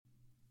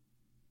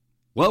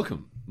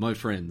Welcome, my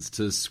friends,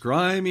 to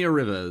Scry Me a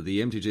River, the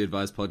MTG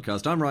Advice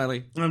podcast. I'm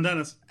Riley. I'm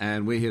Dennis.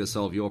 And we're here to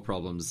solve your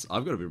problems.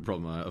 I've got a bit of a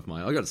problem of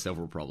mine. I've got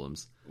several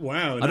problems.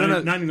 Wow. I don't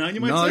know. 99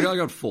 you might say? say? No, I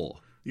got four.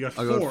 You got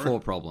four? I got four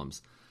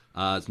problems.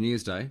 It's New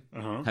Year's Day.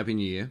 Uh-huh. Happy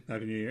New Year.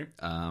 Happy New Year.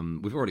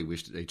 We've already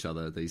wished each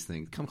other these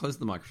things. Come close to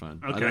the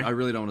microphone. Okay. I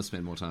really don't want to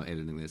spend more time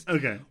editing this.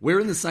 Okay. We're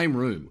in the same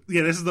room.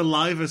 Yeah, this is the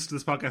livest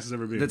this podcast has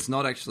ever been. That's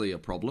not actually a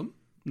problem.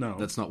 No.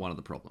 That's not one of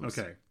the problems.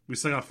 Okay. We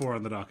still got four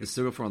on the docket. There's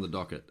still got four on the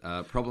docket.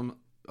 Problem...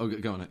 Oh,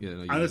 go on. Yeah,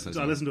 no, I listened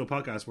to a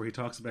podcast where he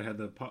talks about how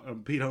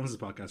Pete Holmes'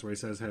 podcast where he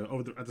says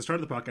how at the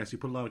start of the podcast you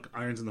put a lot of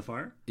irons in the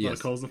fire, a lot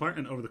of coals in the fire,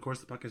 and over the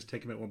course of the podcast you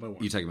take them out one by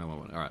one. You take them out one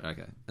by one. All right,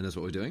 okay. And that's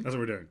what we're doing? That's what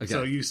we're doing.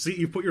 Okay. So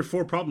you put your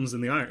four problems in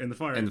the fire. In the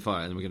fire, and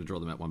then we're going to draw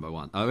them out one by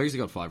one. I've actually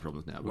got 5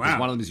 problems now. Because wow.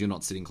 One of them is you're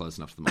not sitting close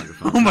enough to the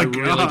microphone. Oh my God.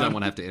 I really don't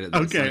want to have to edit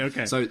this.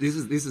 Okay. So this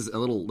is a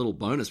little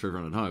bonus for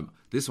everyone at home.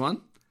 This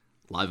one,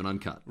 live and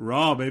uncut.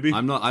 Raw, baby.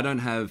 I don't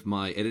have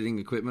my editing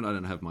equipment. I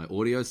don't have my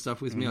audio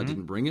stuff with me. I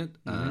didn't bring it.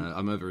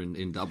 I'm over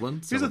in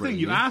Dublin. Here's the thing.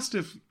 You asked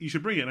if you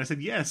should bring it, and I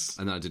said yes.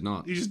 And then I did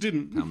not. You just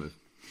didn't. Power move.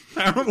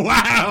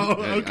 Wow.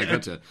 Yeah, okay. I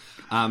gotcha.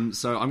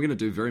 So I'm going to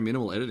do very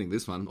minimal editing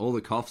this one. All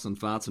the coughs and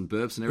farts and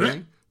burps and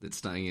everything, that's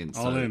staying in.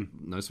 All in.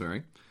 No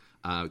swearing.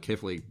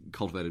 Carefully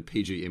cultivated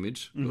PG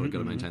image. I've got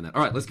to maintain that.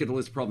 All right, let's get to a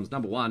list of problems.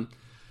 Number one.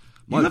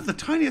 You have the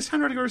tiniest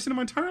handwriting I've ever seen in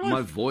my entire life.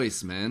 My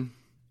voice, man.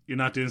 You're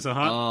not doing so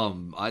hot?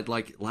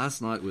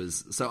 Last night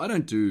was... So I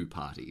don't do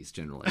parties,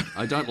 generally.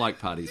 I don't like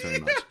parties very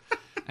much.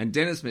 And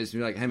Dennis messaged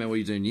me like, hey man, what are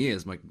you doing New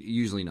Year's? I'm like,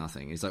 usually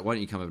nothing. He's like, why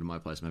don't you come over to my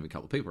place and have a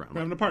couple of people around?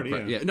 We're having a party,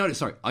 yeah. No,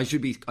 sorry. I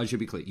should be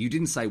clear. You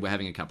didn't say we're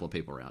having a couple of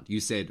people around.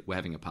 You said we're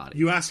having a party.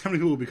 You asked how many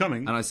people will be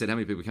coming. And I said, how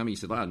many people are coming? You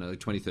said, I don't know,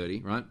 20,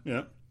 30, right?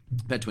 Yeah.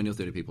 About 20 or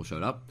 30 people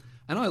showed up.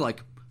 And I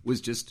was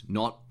just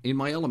not in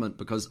my element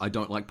because I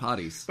don't like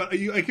parties. But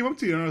I came up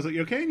to you and I was like,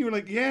 you okay? And you were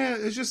like, yeah,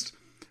 it's just...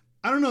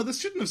 I don't know. This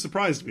shouldn't have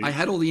surprised me. I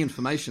had all the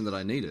information that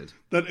I needed.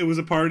 That it was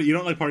a party. You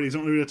don't like parties. You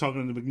don't really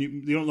talking to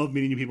you don't love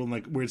meeting new people in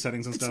like weird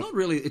settings and stuff.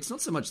 It's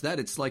not so much that.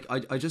 It's like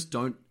I just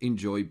don't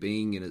enjoy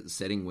being in a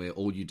setting where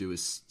all you do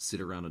is sit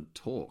around and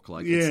talk.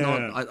 Like it's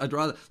not. I'd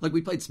rather like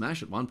we played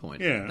Smash at one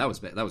point. Yeah,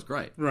 that was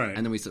great. Right,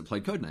 and then we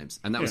played Codenames,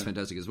 and that was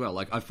fantastic as well.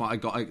 Like I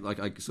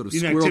sort of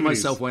you squirreled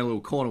myself away in a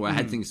little corner where I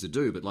had things to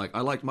do. But like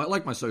I like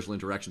my social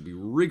interaction to be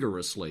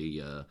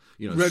rigorously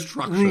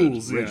structured,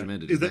 rules,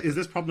 regimented. Is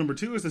this problem number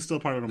 2? Or is this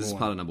still part of number 1? This is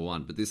part of number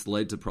 1, but this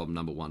led to problem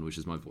number 1, which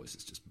is my voice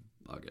is just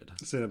buggered.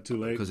 Stayed up too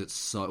late because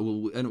it's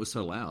and it was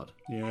so loud.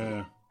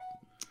 Yeah,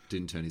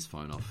 didn't turn his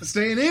phone off.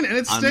 Staying in, and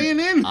it's staying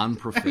in.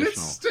 Unprofessional. It's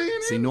staying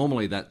in. See,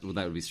 normally that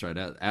would be straight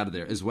out of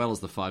there, as well as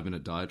the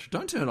 5-minute diatribe.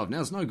 Don't turn it off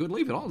now. It's no good.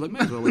 Leave it on.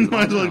 Might as well leave it on.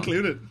 Might as well now.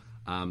 include it.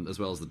 As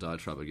well as the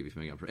diatribe I give you for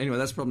making up for. Anyway,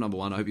 that's problem number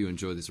 1. I hope you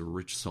enjoy this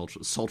rich,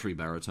 sultry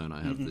baritone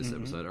I have for this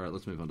episode. All right,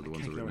 let's move on to the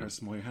ones that are written. How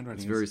small your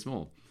handwriting is. Very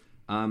small.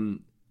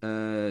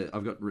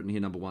 I've got written here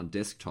number 1,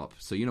 desktop.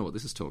 So you know what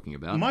this is talking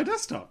about. My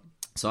desktop.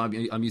 So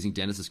I'm using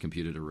Dennis's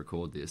computer to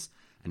record this,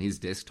 and his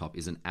desktop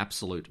is an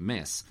absolute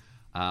mess.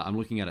 I'm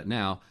looking at it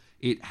now.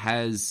 It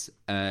has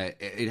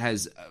about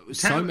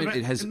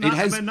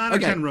 9 or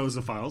 10 rows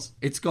of files.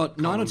 It's got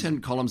 9 or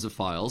 10 columns of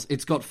files.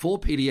 It's got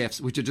 4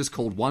 PDFs, which are just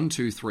called 1,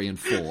 2, 3, and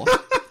 4.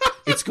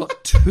 It's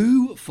got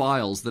 2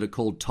 files that are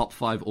called Top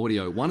 5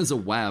 Audio. One is a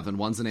WAV and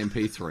one's an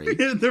MP3.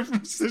 Yeah, they're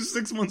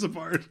 6 months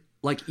apart.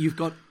 Like you've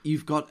got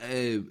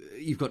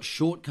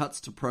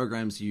shortcuts to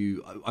programs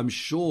I'm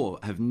sure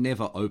have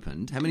never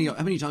opened. How many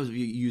times have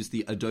you used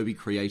the Adobe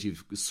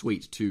Creative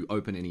Suite to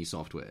open any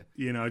software?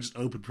 I just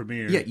open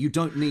Premiere. Yeah, you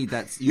don't need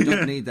that. You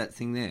don't need that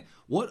thing there.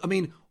 What I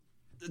mean,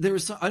 there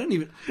is. I don't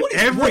even.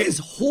 What is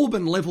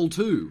Horban Level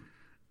 2?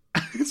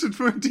 It's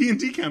for a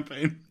D&D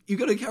campaign. You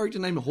got a character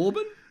named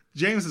Horban?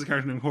 James has a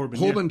character named Horban.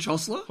 Horban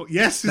Chosler?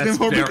 Yes, his name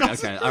Horban Chosler.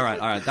 Okay, all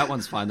right. That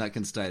one's fine. That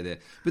can stay there.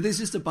 But there's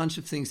just a bunch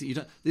of things that you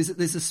don't...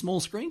 There's a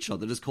small screenshot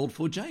that is called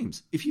for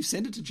James. If you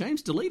send it to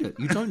James, delete it.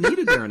 You don't need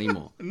it there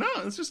anymore. No,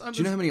 it's just... Do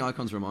you know how many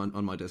icons are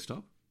on my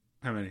desktop?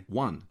 How many?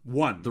 1.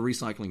 The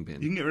recycling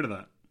bin. You can get rid of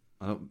that.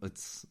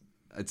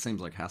 It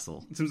seems like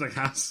hassle. It seems like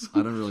hassle.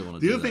 I don't really want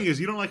to do that. The other thing is,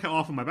 you don't like how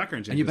often my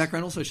background changes. And your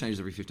background also changes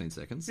every 15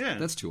 seconds. Yeah.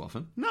 That's too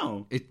often.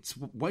 No. It's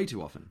way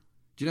too often.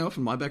 Do you know how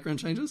often my background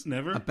changes?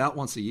 Never. About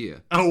once a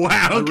year. Oh,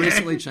 wow, okay. I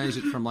recently changed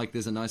it from,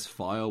 there's a nice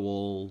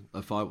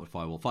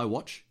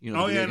Firewatch. You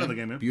know, I know the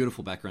game, yeah.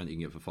 Beautiful background that you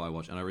can get for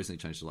Firewatch. And I recently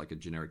changed to, a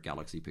generic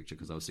Galaxy picture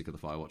because I was sick of the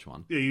Firewatch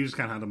one. Yeah, you just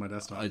can't handle my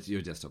desktop.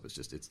 Your desktop is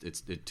just,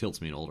 it tilts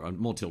me in all. I'm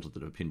more tilted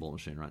than a pinball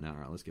machine right now. All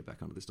right, let's get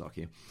back onto this doc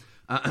here.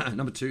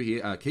 Number 2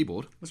 here,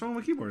 keyboard. What's wrong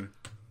with my keyboard?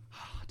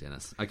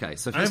 Dennis. Okay,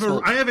 so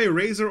I have a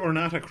Razer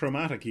Ornata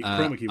Chroma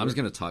keyboard. I'm just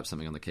going to type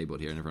something on the keyboard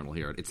here and everyone will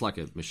hear it. It's like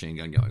a machine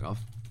gun going off.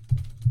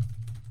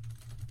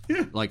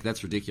 Yeah. Like,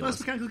 that's ridiculous.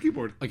 That's mechanical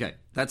keyboard. Okay,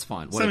 that's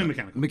fine. Whatever.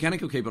 Semi-mechanical.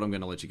 Mechanical keyboard, I'm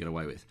going to let you get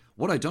away with.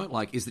 What I don't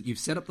like is that you've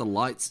set up the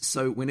lights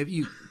so whenever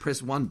you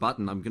press one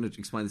button, I'm going to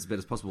explain this as best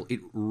as possible, it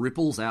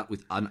ripples out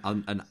with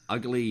an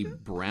ugly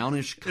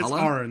brownish color.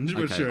 It's orange,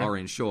 but okay, sure.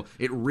 Orange, sure.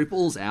 It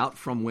ripples out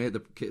from where the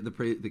key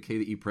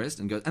that you pressed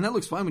and goes, and that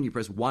looks fine when you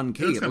press one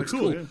key. It looks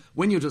cool. Yeah.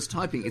 When you're just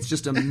typing, it's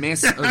just a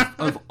mess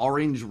of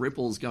orange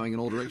ripples going in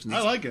all directions.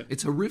 I like it.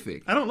 It's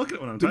horrific. I don't look at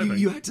it when I'm But typing.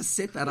 you had to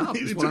set that up,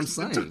 is what I'm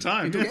saying. It took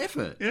time. It took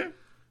effort. Yeah. All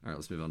right,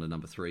 let's move on to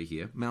number 3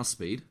 here. Mouse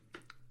speed.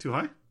 Too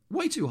high?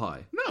 Way too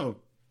high. No.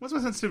 What's my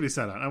sensitivity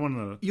set at? I want to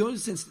know. Your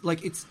sense,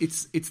 like it's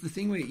the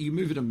thing where you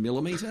move it a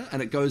millimeter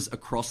and it goes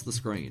across the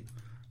screen.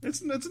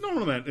 It's a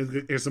normal amount.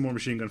 Here's some more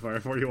machine gun fire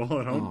for you all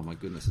at home. Oh my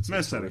goodness, it's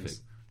Mouse terrific.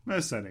 settings.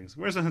 Mouse settings.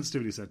 Where's the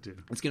sensitivity set to?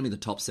 It's going to be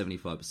the top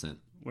 75%.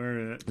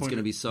 Where It's going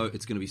to be so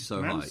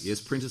high. Mouse?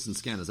 Yes, printers and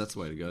scanners. That's the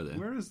way to go there.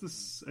 Where is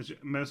this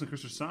mouse and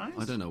cursor size?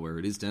 I don't know where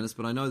it is, Dennis,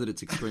 but I know that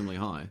it's extremely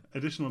high.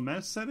 Additional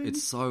mouse settings.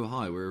 It's so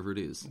high wherever it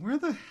is. Where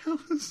the hell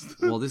is this?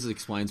 Well, this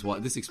explains why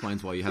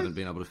you haven't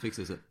been able to fix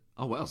it.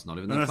 Oh wow, it's not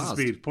even that that's fast.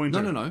 the speed.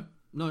 Pointer.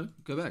 No.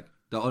 Go back.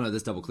 Oh no,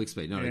 there's double click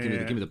speed. No, give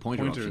me the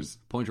pointer Pointers.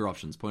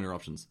 options. Pointer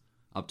options.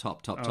 Up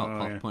top,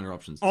 yeah. pointer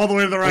options. All the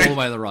way to the right. All the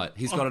way to the right.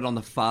 He's got it on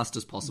the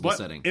fastest possible But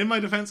setting. in my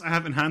defense, I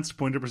have enhanced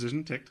pointer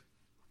precision ticked.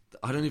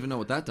 I don't even know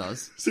what that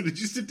does. So did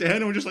you sit down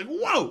and we're just like,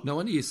 whoa? No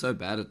wonder you're so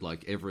bad at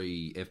like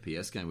every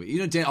FPS game.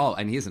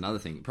 And here's another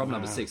thing. Problem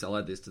number 6. I'll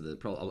add this to the.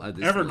 I'll add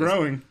this. Ever to the list.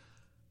 growing.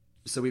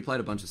 So we played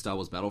a bunch of Star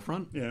Wars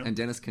Battlefront, Yeah. and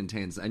Dennis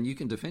contends, and you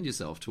can defend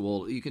yourself to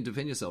all. You can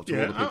defend yourself to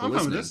Yeah, all the people I'm fine with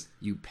listening. this.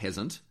 You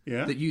peasant.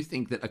 Yeah. That you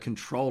think that a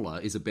controller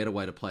is a better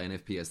way to play an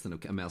FPS than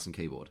a mouse and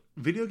keyboard.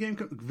 Video game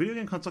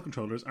console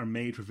controllers are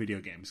made for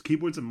video games.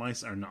 Keyboards and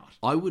mice are not.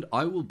 I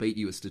will beat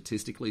you a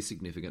statistically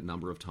significant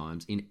number of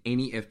times in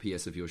any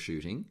FPS of your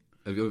shooting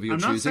of your I'm not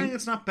choosing. saying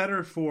it's not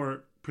better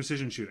for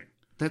precision shooting.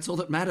 That's all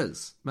that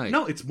matters, mate.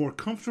 No, it's more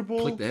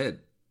comfortable. Click the head.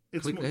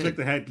 It's Click more, the head. click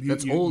the head.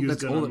 That's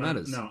all that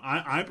matters. No,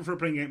 I prefer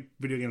playing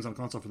video games on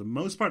console for the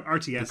most part.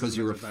 RTS Because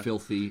you're a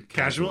filthy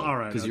casual. All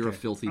right, because you're a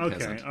filthy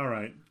peasant. Okay, all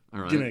right.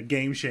 All right. Gonna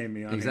game shame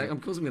me. On Exactly. here.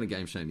 Of course, I'm going to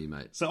game shame you,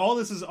 mate. So all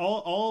this is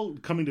all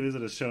coming to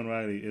visit us, Sean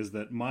Riley, is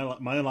that my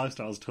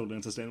lifestyle is totally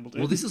unsustainable.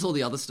 Well, this is all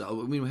the other stuff. I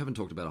mean, we haven't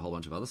talked about a whole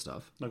bunch of other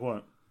stuff. Like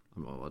what?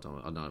 I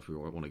don't know if we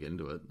want to get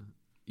into it.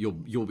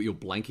 Your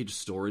blankage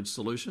storage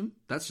solution.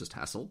 That's just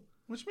hassle.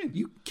 What do you mean?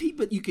 You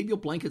keep your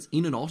blankets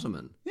in an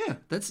ottoman. Yeah.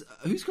 That's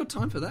who's got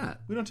time for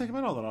that? We don't take them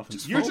out all that often.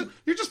 Just You're fold-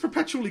 just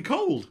perpetually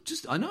cold.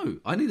 I know.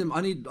 I need them.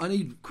 I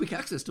need quick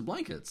access to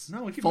blankets.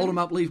 No, we keep fold doing- them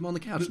up, leave them on the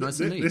couch,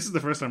 nice and neat. This is the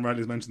first time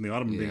Riley's mentioned the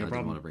ottoman being I a didn't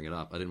problem. want to bring it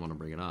up. I didn't want to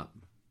bring it up.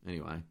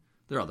 Anyway,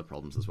 there are other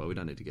problems as well. We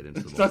don't need to get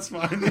into them all. That's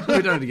fine. We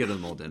don't need to get into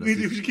them all, Dennis.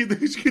 we should keep the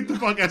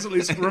podcast at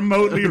least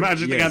remotely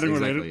Magic the Yes, Gathering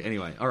exactly. related.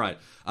 Anyway, all right.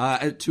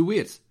 To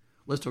wit,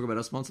 let's talk about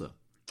our sponsor.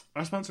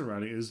 Our sponsor,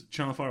 Riley, is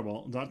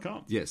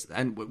channelfireball.com. Yes,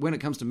 and when it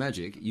comes to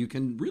Magic, you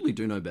can really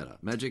do no better.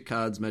 Magic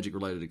cards,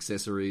 Magic-related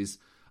accessories.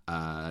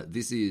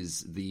 This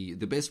is the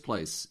best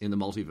place in the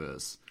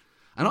multiverse.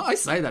 And I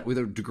say that with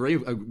a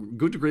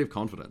good degree of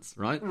confidence,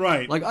 right?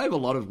 Right. Like, I have a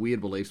lot of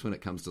weird beliefs when it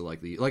comes to,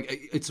 like,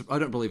 I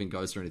don't believe in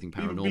ghosts or anything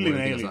paranormal believe or in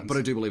anything aliens. like that, but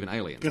I do believe in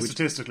aliens. Because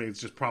statistically,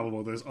 it's just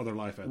probable there's other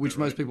life out Which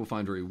there. most people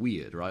find very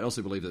weird, right? I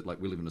also believe that, like,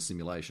 we live in a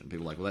simulation.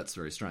 People are like, well, that's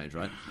very strange,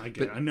 right? I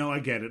get it. I know, I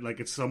get it. Like,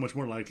 it's so much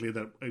more likely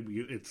that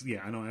it's...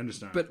 Yeah, I know, I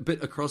understand.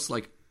 But across,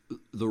 like,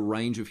 the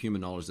range of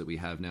human knowledge that we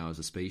have now as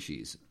a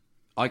species,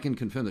 I can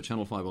confirm that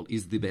Channel Fireball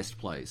is the best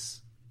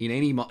place in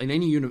any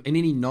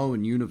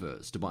known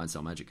universe to buy and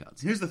sell Magic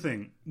cards. Here's the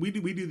thing. We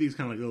do these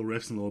kind of like little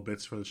riffs and little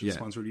bits for the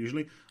sponsor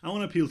usually. I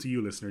want to appeal to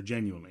you, listener,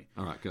 genuinely.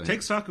 All right, go ahead.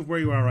 Take stock of where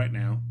you are right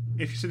now.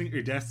 If you're sitting at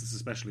your desk, this is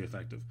especially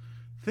effective.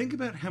 Think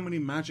about how many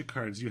Magic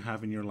cards you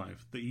have in your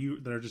life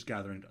that are just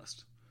gathering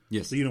dust.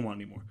 Yes. That you don't want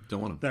anymore.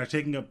 Don't want them. That are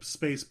taking up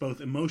space both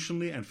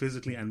emotionally and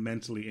physically and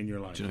mentally in your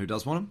life. Do you know who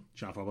does want them?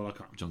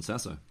 Channelfireball.com. John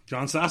Sasso.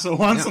 John Sasso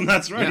wants them,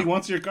 that's right. Yeah. He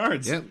wants your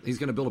cards. Yeah, he's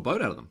going to build a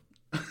boat out of them.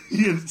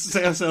 You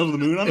sail to the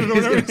moon on it or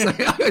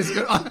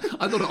whatever.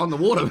 I thought on the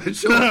water, but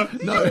sure.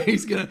 No,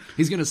 he's gonna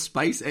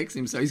SpaceX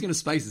himself. He's gonna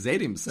Space Z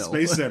himself.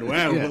 Space Z,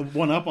 wow, Yeah.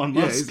 one up on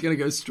Musk. Yeah, he's gonna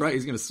go straight.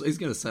 He's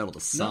gonna sail to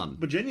the sun.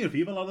 But genuinely, if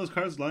you have a lot of those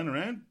cards lying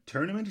around,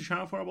 turn them into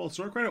Channel Fireball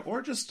store credit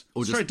or just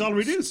straight dollar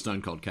reduce.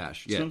 Stone Cold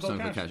Cash. Yeah, Stone Cold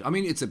Stone Cold Cash. Cash. I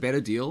mean, it's a better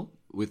deal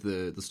with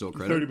the store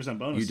credit. 30%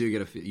 bonus. You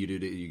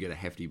get a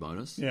hefty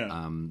bonus.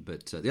 Yeah.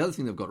 But the other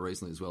thing they've got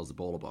recently as well is the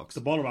Baller Box.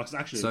 The Baller Box is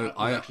actually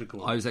actually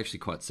cool. I was actually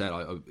quite sad.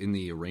 In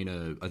the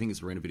arena, I think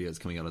it's arena video that's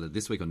coming out either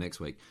this week or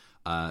next week.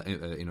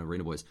 In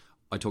Arena Boys,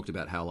 I talked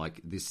about how like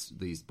these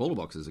Baller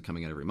Boxes are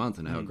coming out every month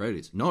and how great it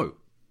is. No.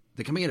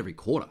 They're coming out every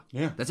quarter.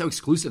 Yeah. That's how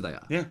exclusive they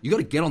are. Yeah. You got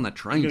to get on that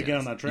train. You gotta get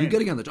on that train. You got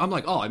to get on that. I'm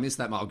like, I missed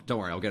that. Don't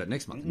worry, I'll get it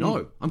next month.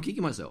 No, I'm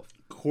kicking myself.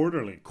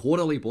 Quarterly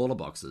Baller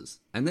Boxes,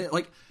 and they're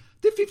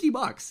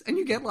 $50, and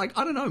you get like,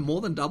 I don't know,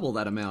 more than double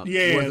that amount.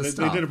 Yeah, worth of they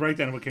stuff. did a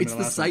breakdown of what came It's in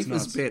the the last one. It's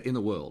safest nuts. bet in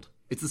the world.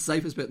 It's the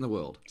safest bet in the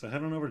world. So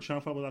head on over to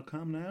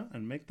channelfireball.com now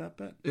and make that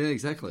bet. Yeah,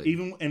 exactly.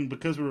 And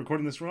because we're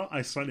recording this raw,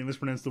 I slightly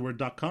mispronounced the word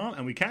 .com,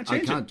 and we can't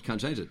change it. Can't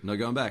change it. No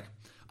going back.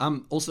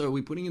 Also, are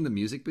we putting in the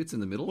music bits in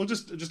the middle? Well,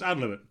 just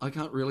ad-lib it. I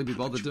can't really be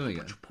bothered doing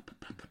it.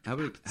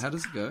 How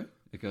does it go?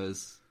 It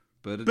goes...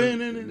 All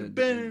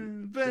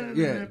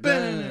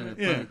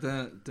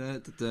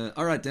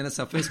right, Dennis,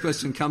 our first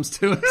question comes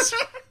to us.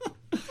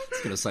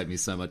 It's going to save me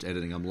so much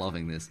editing. I'm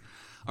loving this.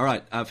 All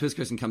right, our first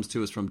question comes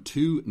to us from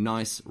Too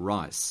Nice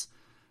Rice.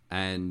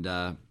 And,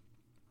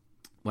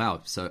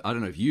 wow, so I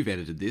don't know if you've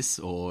edited this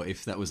or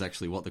if that was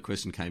actually what the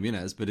question came in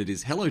as, but it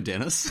is, hello,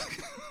 Dennis,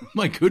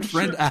 my good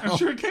friend Al. I'm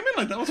sure it came in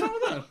like that. What's wrong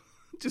with that?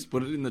 Just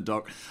put it in the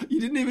doc. You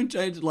didn't even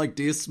change it like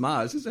Dear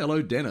Smart. It's just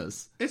hello,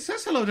 Dennis. It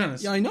says hello,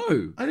 Dennis. Yeah, I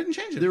know. I didn't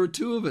change it. There are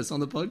two of us on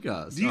the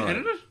podcast. Do you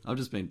edit it? I've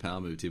just been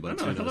power moved here by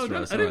Hello, Dennis.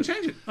 Dennis. I didn't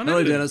change it.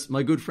 Hello, Dennis.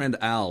 My good friend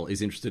Al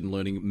is interested in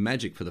learning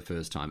Magic for the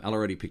first time. Al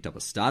already picked up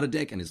a starter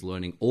deck and is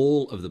learning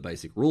all of the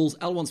basic rules.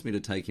 Al wants me to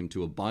take him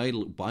to a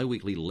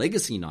bi-weekly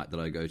Legacy night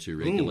that I go to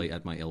regularly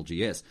at my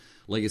LGS.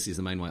 Legacy is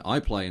the main way I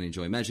play and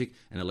enjoy Magic,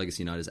 and a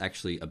Legacy night is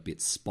actually a bit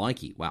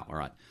spiky. Wow, all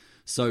right.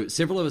 So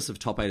several of us have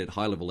top 8 at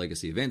high-level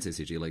Legacy events,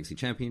 SCG Legacy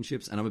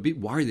Championships, and I'm a bit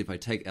worried that if I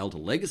take Al to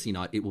Legacy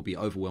Night, it will be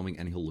overwhelming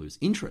and he'll lose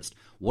interest.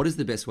 What is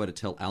the best way to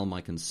tell Al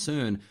my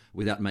concern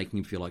without making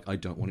him feel like I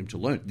don't want him to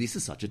learn? This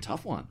is such a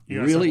tough one.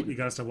 You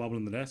gotta stop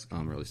wobbling the desk.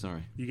 I'm really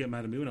sorry. You get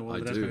mad at me when I wobble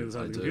the desk on the other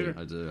side of the computer.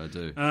 I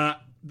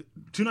do.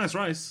 Too Nice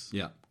Rice.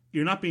 Yeah.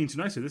 You're not being too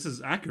nice here. This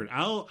is accurate.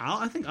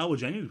 I think Al will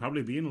genuinely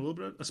probably be in a little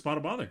bit of a spot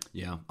of bother.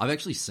 Yeah, I've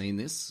actually seen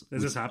this.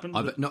 Has this happened?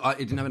 It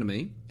didn't happen to me.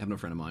 It happened to a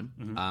friend of mine.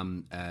 Mm-hmm.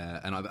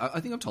 And I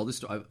think I've told this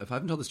story. If I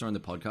haven't told this story in the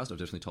podcast, I've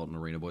definitely told it in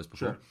Arena Boys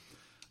before.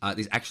 Sure.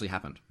 This actually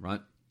happened,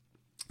 right?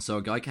 So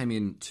a guy came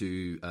in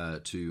to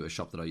a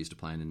shop that I used to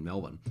play in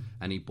Melbourne,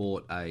 and he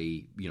bought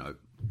a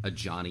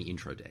Johnny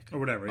intro deck or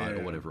whatever,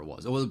 or whatever it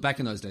was. Well, back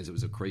in those days, it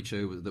was a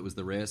creature that was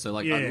the rare. So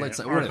let's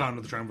say Archon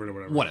with the Triumvirate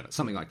or whatever,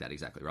 something like that,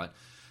 exactly, right?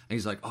 And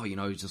he's like, oh,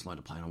 he's just learned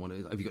to play,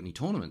 and have you got any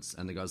tournaments?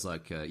 And the guy's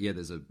like, yeah,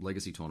 there's a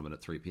Legacy tournament at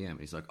 3 p.m.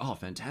 And he's like, oh,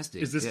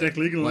 fantastic. Is this deck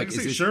legal in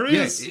Legacy? Sure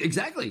is. Yeah,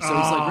 exactly. So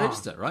he's like,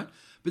 register, right?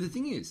 But the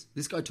thing is,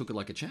 this guy took it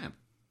like a champ.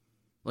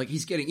 Like,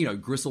 he's getting,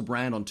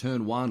 Gristlebrand on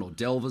turn 1 or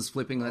Delver's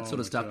flipping, that sort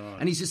of stuff. God.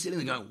 And he's just sitting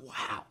there going,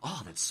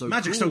 wow, that's so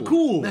Magic's cool. so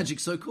cool.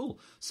 Magic's so cool.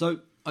 So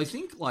I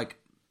think what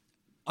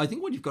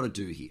you've got to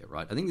do here,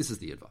 right? I think this is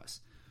the advice.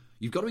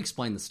 You've got to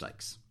explain the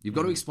stakes. You've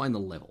got to explain the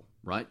level,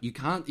 right? You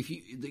can't if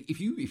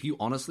you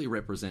honestly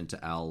represent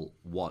to Al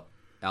what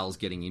Al's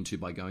getting into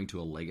by going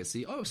to a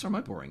Legacy. Oh, sorry, am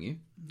I boring you?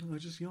 No, I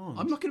just yawned.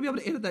 I'm not going to be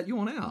able to edit that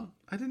yawn out.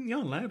 I didn't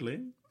yawn loudly.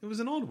 It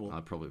was inaudible. I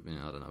don't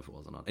know if it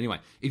was or not. Anyway,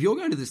 if you're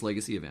going to this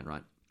Legacy event,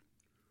 right?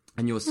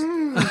 And you're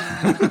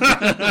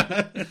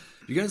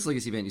you go to this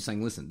Legacy event, you're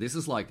saying, listen, this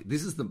is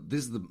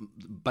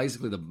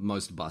basically the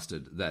most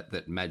busted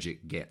that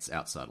Magic gets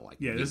outside of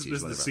this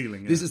is the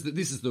ceiling. Yeah. This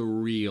is the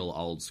real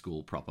old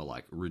school proper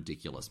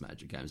ridiculous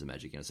Magic games of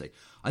Magic.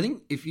 I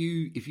think if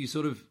you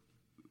sort of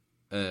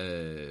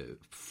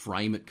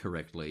frame it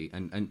correctly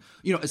and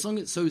as long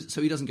as so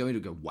he doesn't go into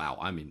go, wow,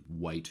 I'm in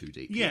way too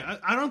deep. Yeah,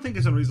 I don't think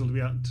it's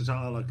unreasonable to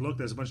tell look,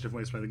 there's a bunch of different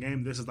ways to play the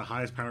game. This is the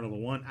highest power level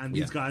one, and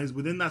these guys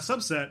within that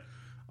subset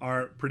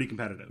are pretty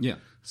competitive. Yeah.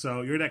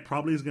 So your deck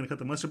probably is going to cut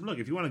the mustard. But look,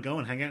 if you want to go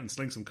and hang out and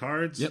sling some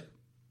cards,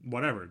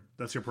 whatever,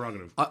 that's your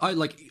prerogative. I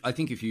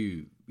think if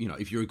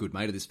if you're a good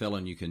mate of this fella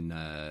and you can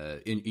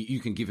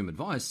give him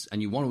advice and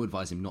you want to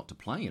advise him not to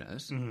play in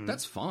it,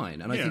 that's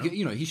fine. And I think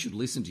he should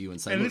listen to you and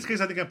say. And in this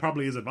case, I think that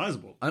probably is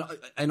advisable.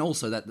 And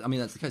also that's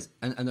the case.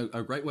 And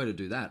a great way to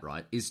do that,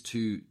 right, is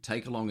to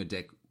take along a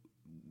deck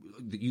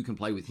that you can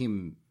play with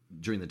him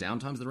during the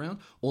downtimes of the round,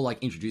 or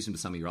introduce him to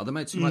some of your other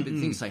mates who might be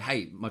thinking, say,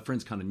 hey, my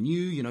friend's kind of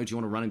new, do you want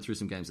to run him through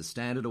some games of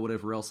Standard or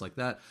whatever else like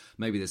that?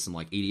 Maybe there's some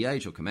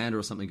EDH or Commander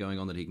or something going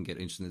on that he can get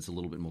interested in that's a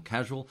little bit more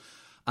casual.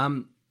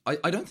 I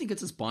don't think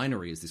it's as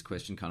binary as this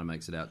question kind of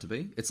makes it out to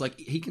be. It's like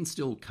he can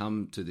still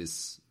come to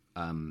this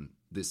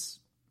this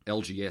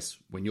LGS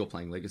when you're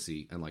playing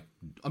Legacy, and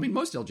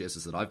most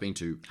LGSs that I've been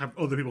to have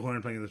other people who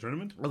aren't playing in the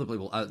tournament. Other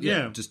people,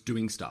 just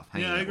doing stuff,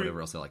 hanging out, whatever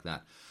else like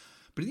that.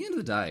 But at the end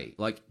of the day,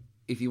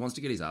 if he wants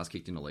to get his ass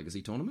kicked in a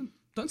Legacy tournament,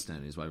 don't stand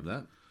in his way of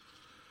that.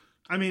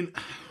 I mean,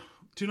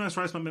 Too Nice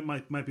Rice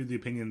might be the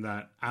opinion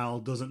that Al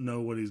doesn't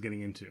know what he's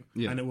getting into,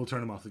 and it will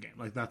turn him off the game.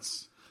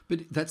 That's. But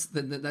that's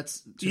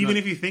even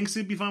if he thinks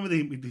he'd be fine with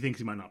it, he thinks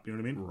he might not. You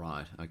know what I mean?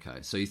 Right. Okay.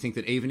 So you think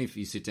that even if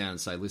you sit down and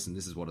say, "Listen,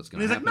 this is what it's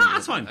going to happen," he's like, "No,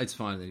 it's fine. It's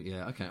fine."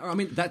 Yeah. Okay. I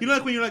mean, that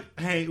when you're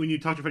hey, when you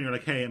talk to your friend, you're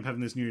like, "Hey, I'm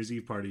having this New Year's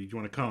Eve party. Do you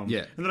want to come?" Yeah.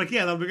 And they're like,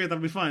 "Yeah, that'll be great.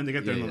 That'll be fine." They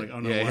get there and they're like,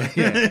 "Oh no,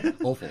 yeah.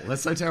 Awful.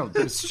 That's so terrible.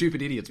 Those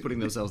stupid idiots putting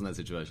themselves in that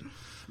situation.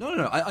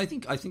 No. I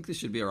think this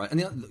should be all right.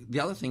 And the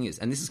other thing is,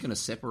 and this is going to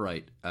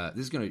separate.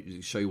 This is going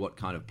to show you what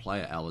kind of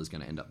player Al is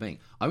going to end up being.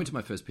 I went to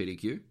my first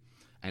PDQ.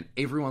 And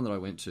everyone that I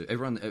went to,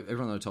 everyone that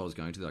I told I was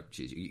going to, they're like,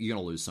 geez, you're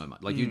going to lose so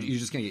much. You're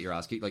just going to get your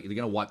ass kicked. They're going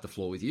to wipe the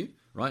floor with you,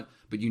 right?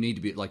 But you need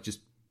to be,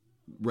 just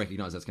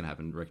recognize that's going to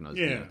happen. Recognize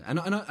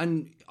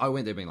And I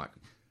went there being like,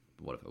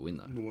 what if I win,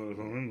 though? What if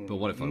I win? But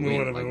what if I win?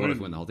 What if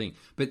I win the whole thing?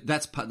 But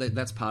that's part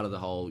of the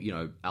whole,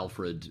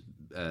 Alfred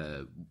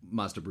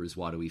Master Bruce,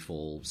 why do we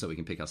fall? So we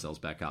can pick ourselves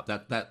back up.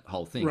 That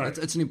whole thing. Right.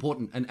 It's an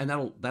important, and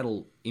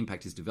that'll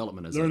impact his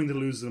development as Learning to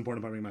lose is an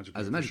important part of being Magic.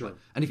 as a Magic player.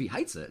 And if he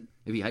hates it,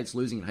 if he hates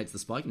losing and hates the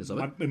spikiness of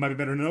it, it might be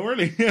better to know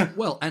early. Yeah.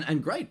 well,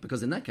 and great,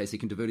 because in that case he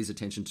can divert his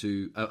attention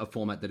to a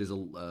format that is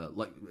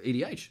like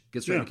EDH,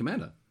 get straight to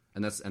Commander,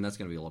 and that's going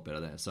to be a lot better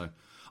there. So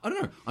I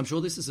don't know. I'm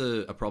sure this is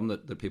a problem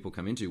that people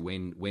come into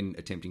when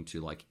attempting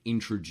to like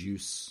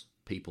introduce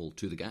people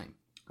to the game.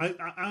 I've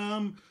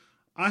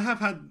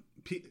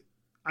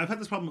had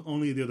this problem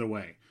only the other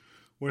way,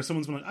 where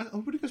someone's been like, "Oh,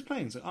 what are you guys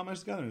playing?" It's like, "Oh,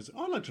 Magic the Gathering." Like,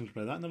 "Oh, I'd like to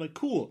play that," and they're like,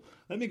 "Cool.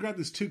 Let me grab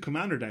these 2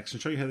 Commander decks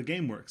and show you how the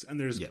game works."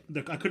 And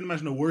I couldn't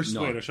imagine a worse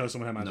way to show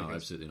someone how Magic is. No,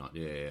 absolutely not.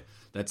 Yeah.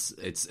 That's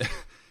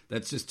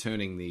just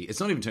turning the.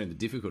 It's not even turning the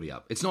difficulty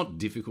up. It's not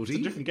difficulty.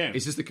 It's a different game.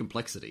 It's just the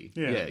complexity.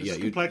 Yeah.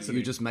 Complexity.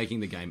 You're just making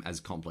the game as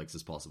complex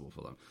as possible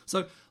for them.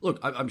 So look,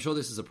 I'm sure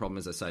this is a problem,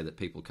 as I say, that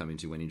people come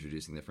into when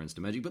introducing their friends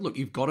to Magic. But look,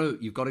 you've got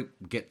to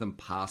get them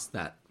past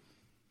that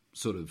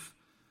sort of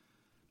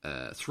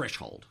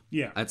threshold.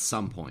 Yeah. At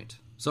some point.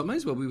 So it may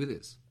as well be with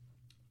this.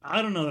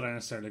 I don't know that I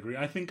necessarily agree.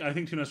 I think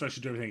Too Nice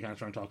should do everything he can to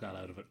try and talk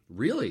out of it.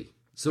 Really?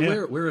 So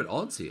we're at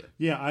odds here.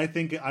 Yeah, I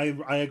think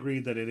I agree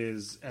that it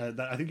is. That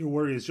I think your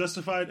worry is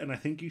justified, and I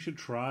think you should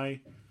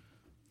try.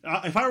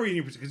 If I were in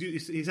your position,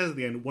 because he says at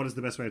the end, "What is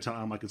the best way to tell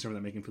Al my concern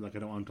without making him feel like I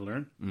don't want to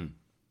learn?"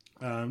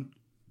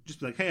 Just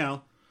be like, "Hey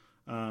Al,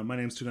 my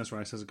name's Too Nice.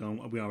 How's it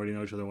going? We already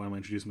know each other. Why am I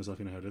introducing myself?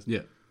 You know how it is."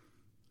 Yeah.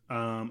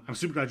 I'm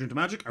super glad you're into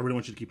Magic. I really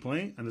want you to keep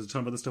playing, and there's a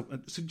ton of other stuff.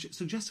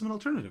 Suggest him an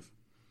alternative.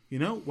 You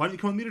know, why don't you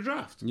come and meet a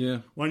draft?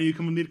 Yeah. Why don't you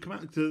come and meet a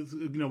command?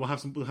 We'll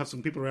have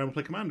some people around and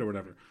play Commander or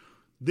whatever.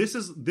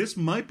 This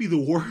might be the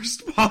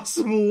worst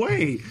possible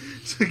way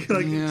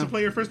to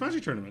play your first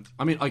Magic tournament.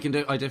 I mean, I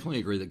definitely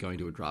agree that going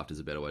to a draft is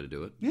a better way to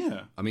do it.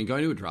 Yeah. I mean,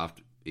 going to a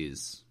draft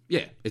is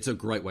it's a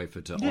great way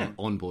to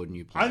onboard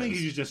new players. I think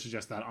you should just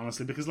suggest that,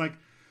 honestly, because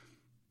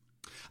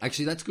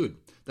actually that's good.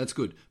 That's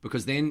good,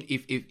 because then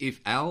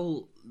if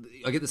Al,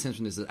 I get the sense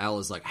from this that Al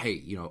is like,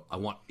 hey,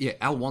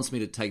 Al wants me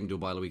to take him to a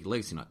Buy a Week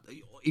Legacy night.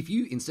 If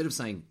you, instead of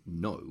saying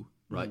no,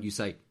 right, you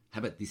say, how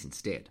about this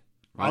instead?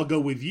 Right? I'll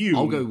go with you.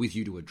 I'll go with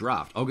you to a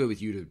draft. I'll go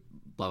with you to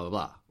blah, blah,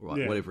 blah,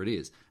 right? Whatever it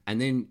is.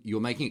 And then you're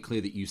making it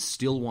clear that you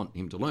still want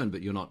him to learn,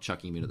 but you're not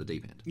chucking him into the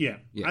deep end. Yeah.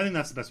 I think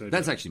that's the best way to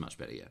That's do it. actually much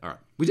better, yeah. All right.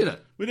 We did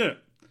it.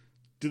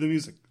 Do the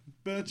music.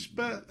 How's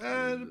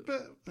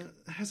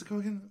it go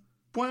again?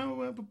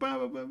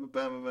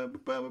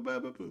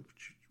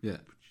 Yeah.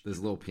 There's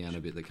a little piano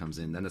bit that comes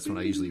in, and that's when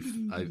I usually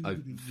I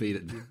feed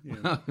it.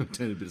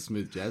 Turn a bit of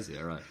smooth jazz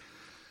here. All right.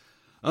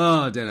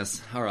 Oh,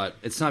 Dennis. All right.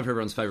 It's time for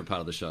everyone's favorite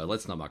part of the show.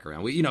 Let's not muck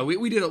around. We had a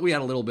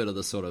little bit of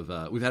the sort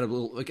of we've had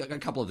a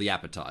couple of the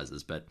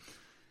appetizers, but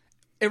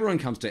everyone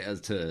comes to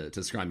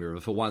Scrying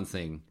River for one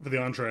thing, for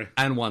the entree,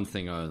 and one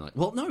thing only.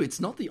 Well, no, it's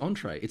not the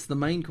entree. It's the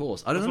main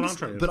course. I don't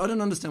understand, but I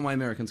don't understand why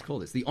Americans call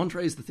this. The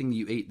entree is the thing that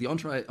you eat. The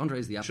entree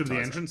is the appetizer. Should be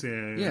the entrance.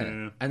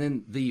 Yeah. And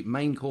then the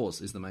main course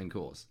is the main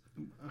course.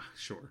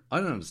 Sure. I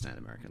don't understand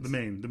Americans.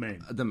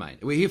 The main.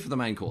 We're here for the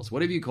main course.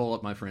 Whatever you call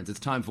it, my friends. It's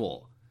time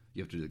for.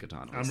 You have to do the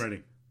guitar noise. I'm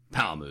ready.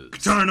 Power moves.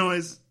 Guitar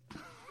noise.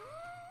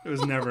 I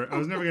was never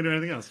going to do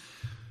anything else.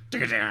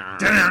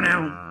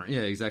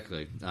 Yeah,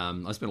 exactly.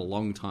 I spent a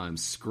long time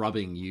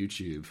scrubbing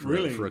YouTube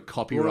for a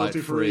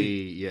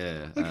copyright-free.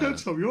 Yeah. I can't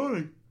stop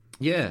yawning.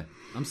 Yeah.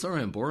 I'm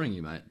sorry I'm boring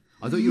you, mate.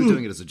 I thought you were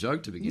doing it as a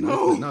joke to begin with.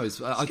 But no, I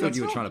thought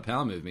you were trying to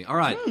power move me. All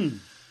right.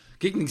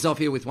 Kicking things off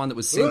here with one that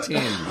was sent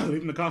in.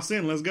 Leaving the cost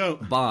in. Let's go.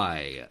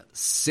 By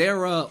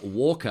Sarah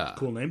Walker.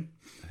 Cool name.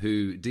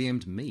 Who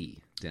DM'd me,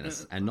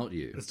 Dennis, and not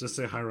you. Let's just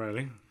say hi,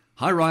 Riley.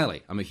 Hi,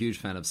 Riley. I'm a huge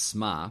fan of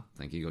Smar.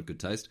 Thank you. You got good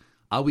taste.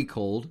 Are we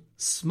called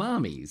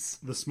Smarmies?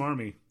 The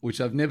Smarmy.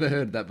 Which I've never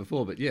heard that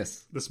before, but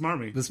yes. The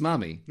Smarmy. The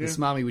Smarmy. Yeah. The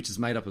Smarmy, which is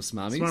made up of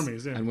Smarmies.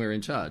 Smarmies, yeah. And we're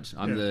in charge.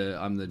 I'm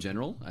the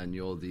general, and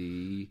you're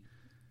the...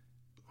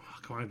 Oh,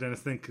 come on,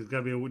 Dennis, think. There's got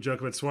to be a joke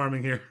about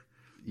swarming here.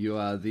 You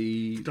are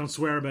the... Don't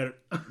swear about it.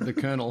 The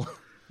colonel.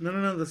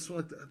 No.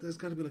 There's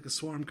got to be like a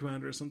swarm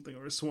commander or something,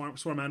 or a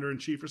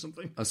swarmander-in-chief or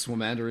something. A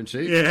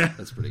swarmander-in-chief? Yeah.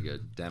 That's pretty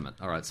good. Damn it.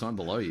 All right, so I'm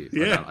below you.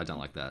 Yeah. I don't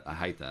like that. I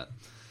hate that.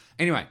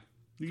 Anyway.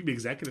 You can be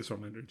executive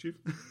swarmander-in-chief.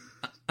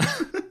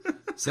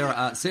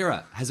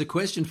 Sarah has a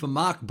question for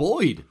Mark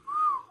Boyd.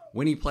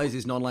 When he plays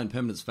his non-land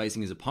permanents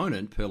facing his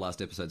opponent, per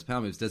last episode's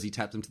power moves, does he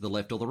tap them to the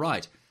left or the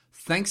right?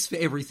 Thanks for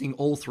everything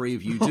all three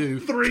of you do.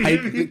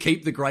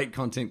 Keep the great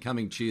content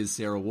coming. Cheers,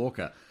 Sarah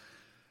Walker.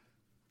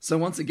 So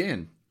once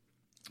again...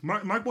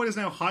 Mark Boyd has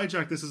now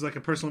hijacked this as like a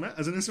personal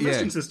as an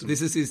information system.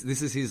 This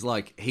is his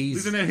like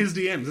these are now his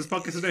DMs. This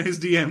podcast is now his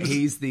DMs.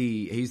 He's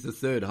the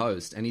third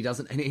host, and he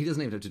doesn't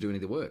even have to do any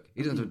of the work.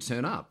 He doesn't have to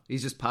turn up. He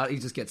just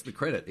gets the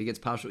credit. He gets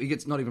partial. He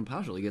gets not even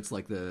partial. He gets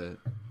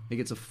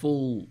a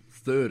full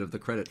third of the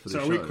credit for the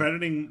show. So are we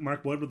crediting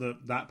Mark Boyd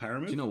with that power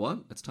move? Do you know what?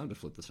 It's time to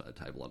flip the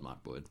table on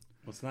Mark Boyd.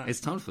 What's that?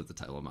 It's time to flip the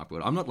table on Mark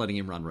Boyd. I'm not letting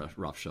him run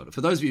roughshod.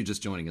 For those of you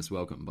just joining us,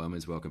 welcome. By all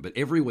means, welcome. But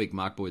every week,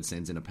 Mark Boyd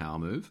sends in a power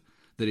move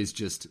that is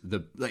just the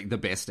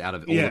best out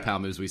of all the power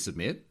moves we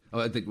submit.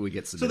 I think we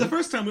get So submitted. the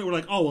first time we were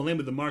like, oh, we'll name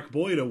it the Mark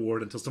Boyd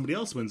Award until somebody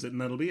else wins it, and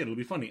that'll be it. It'll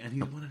be funny. And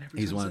he's won it every time.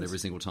 He's won it since. every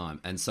single time.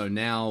 And so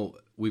now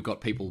we've got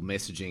people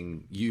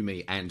messaging you,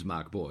 me, and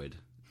Mark Boyd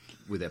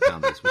with their power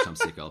moves, which I'm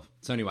sick of.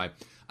 So anyway,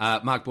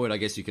 Mark Boyd, I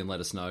guess you can let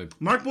us know.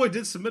 Mark Boyd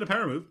did submit a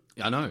power move.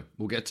 I know.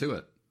 We'll get to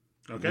it.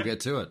 Okay. We'll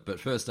get to it.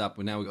 But first up,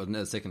 we've got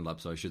another second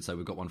up, so I should say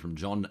we've got one from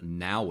John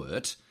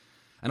Nowert.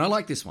 And I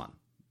like this one.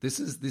 This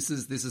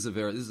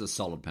is a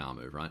solid power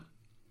move, right?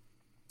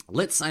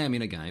 Let's say I'm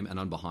in a game and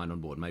I'm behind on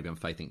board. Maybe I'm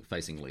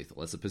facing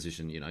lethal. That's a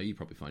position, you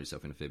probably find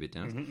yourself in a fair bit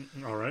down.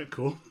 Mm-hmm. All right,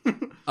 cool.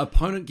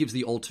 Opponent gives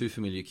the all too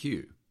familiar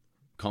cue.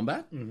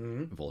 Combat?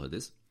 Mm-hmm. We've all heard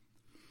this.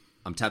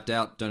 I'm tapped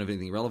out, don't have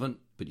anything relevant,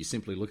 but you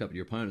simply look up at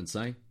your opponent and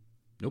say,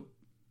 nope.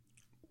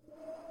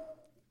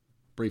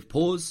 Brief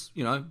pause,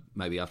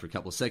 maybe after a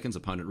couple of seconds,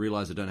 opponent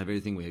realizes I don't have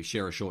anything, we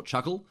share a short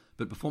chuckle,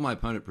 but before my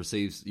opponent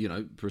proceeds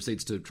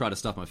to try to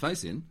stuff my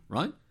face in,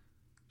 right?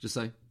 Just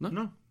say,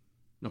 no.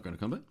 Not going to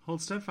combat.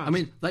 Hold steadfast. I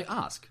mean, they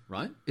ask,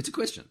 right? It's a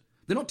question.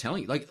 They're not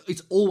telling you.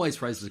 It's always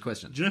phrased as a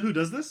question. Do you know who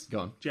does this? Go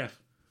on. Jeff.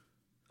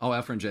 Oh,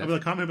 our friend Jeff. I'll be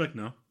like, come here, like,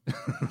 no.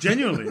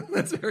 Genuinely.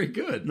 That's very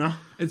good. No.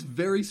 It's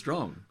very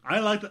strong. I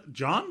like that.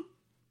 John?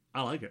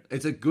 I like it.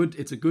 It's a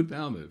good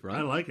power move, right?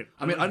 I like it.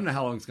 I don't know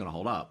how long it's going to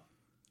hold up.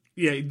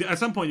 Yeah, at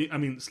some point,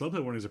 slow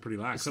play warnings are pretty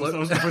lax. That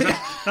was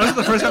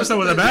the first episode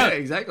was about. Yeah,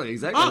 exactly.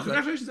 Oh,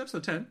 congratulations,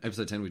 episode 10.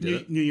 Episode 10, we did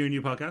it. New year,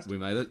 new podcast. We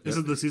made it. This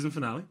is the season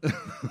finale.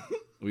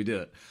 We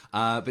did it.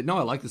 But no,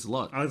 I like this a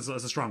lot. It's a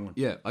strong one.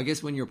 Yeah, I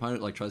guess when your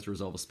opponent tries to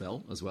resolve a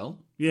spell as well.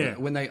 Yeah.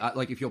 When they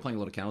if you're playing a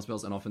lot of counter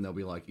spells, and often they'll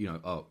be like,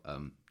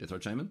 Death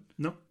Throat Shaman.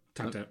 No,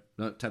 tapped out.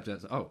 No, tapped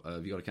out. Oh,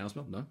 have you got a counter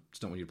spell? No,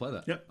 just don't want you to play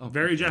that. Yep. Oh,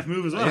 very Jeff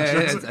move as well.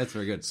 Yeah, that's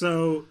very good.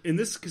 So in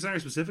this scenario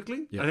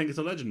specifically, I think it's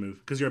a legend move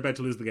because you're about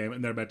to lose the game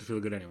and they're about to feel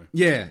good anyway.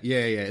 Yeah.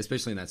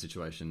 Especially in that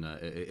situation,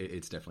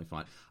 it's definitely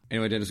fine.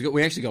 Anyway, Dennis,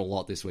 we actually got a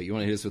lot this week. You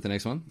want to hit us with the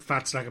next one?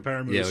 Fat stack of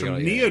power moves Yeah, from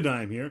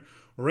Neodyme here.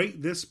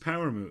 Rate this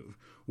power move.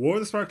 War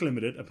of the Spark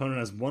Limited, opponent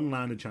has one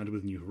land enchanted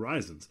with New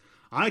Horizons.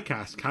 I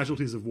cast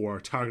Casualties of War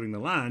targeting the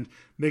land,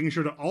 making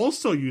sure to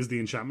also use the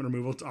enchantment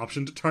removal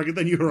option to target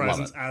the New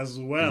Horizons as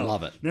well.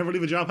 Love it. Never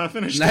leave a job half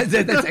finished. That's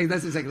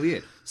exactly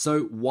it.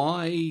 So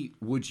why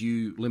would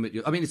you limit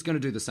your... I mean, it's going to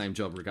do the same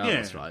job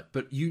regardless, right?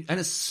 But and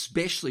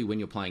especially when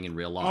you're playing in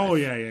real life. Oh,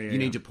 yeah. You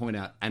need to point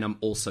out, and I'm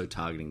also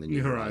targeting the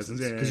New Horizons.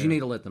 Because you need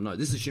to let them know.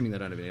 This is assuming they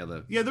don't have any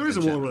other... Yeah, there is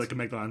a world where they can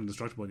make the land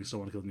indestructible and you still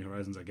want to kill the New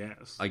Horizons, I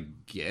guess. I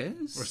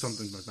guess? Or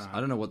something like that. I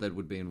don't know what that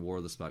would be in War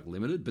of the Spark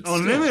Limited, but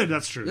Limited,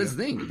 that's true. That's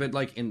the thing.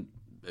 But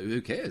who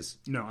cares?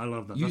 No, I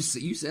love that. You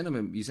send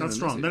them. That's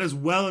strong. That is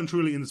well and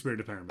truly in the spirit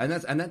of Paramount.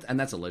 And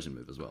that's a legend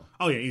move as well.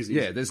 Oh yeah, easy.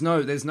 Yeah, there's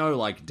no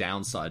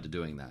downside to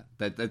doing that.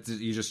 That's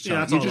you're just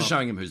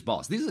showing him who's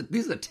boss. This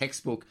is a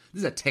textbook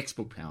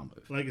power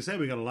move. Like I said,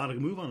 we got a lot of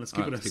move on. Let's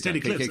keep it a steady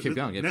clip. Keep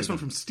going. Next one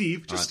from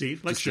Steve. Just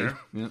Steve. Like share.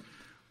 Yeah.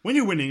 When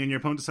you're winning and your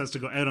opponent decides to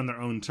go out on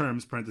their own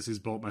terms (parentheses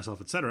bolt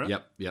myself, etc.).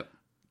 Yep.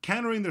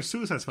 Countering their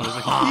suicide spell is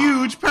a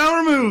huge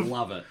power move.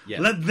 Love it. Yeah.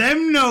 Let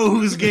them know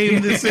whose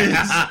game this is.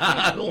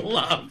 I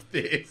love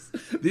this.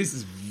 This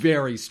is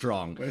very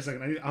strong. Wait a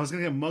second. I was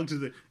going to get mugged to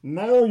the...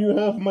 Now you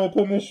have my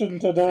permission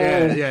to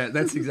die. Yeah,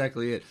 that's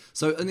exactly it.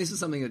 So, and this is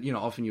something that,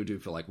 often you'll do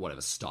for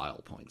whatever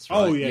style points, right?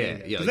 Oh, yeah.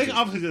 They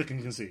obviously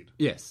can concede.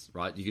 Yes,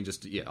 right. You can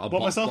just, I'll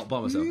bomb myself?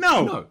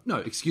 No,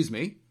 excuse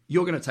me.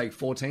 You're going to take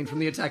 14 from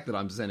the attack that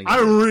I'm sending. I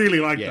really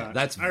like that. Yeah,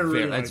 that's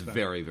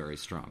very, very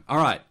strong. All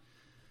right.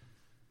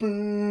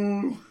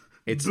 Boo.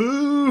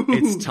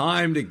 It's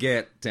time to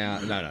get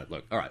down. No,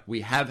 look. All right.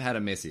 We have had a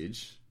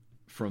message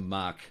from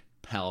Mark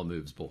Power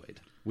Moves Boyd.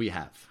 We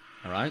have.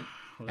 All right.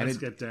 Let's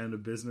get down to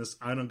business.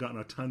 I don't got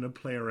no time to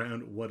play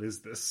around. What is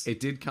this? It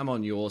did come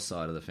on your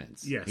side of the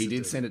fence. Yes, he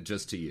did send it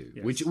just to you,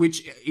 yes.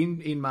 which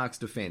in Mark's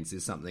defense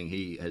is something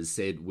he has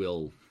said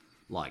will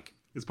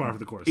it's part of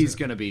the course. Is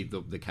going to be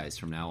the case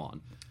from now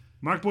on.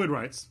 Mark Boyd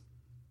writes,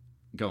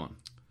 "Go on.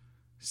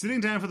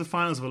 Sitting down for the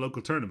finals of a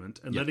local tournament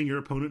and letting your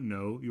opponent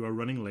know you are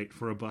running late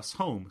for a bus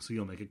home, so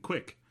you'll make it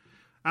quick.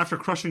 After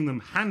crushing them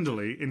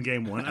handily in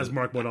game one, as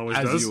Mark Boyd always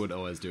does, as you would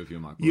always do if you're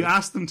Mark Boyd, you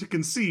ask them to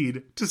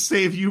concede to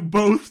save you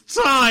both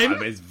time. I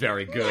mean, it's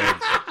very good.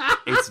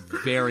 It's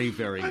very,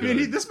 very good. I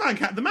mean,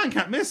 the man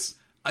can't miss.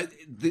 I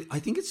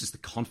think it's just the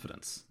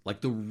confidence,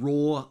 the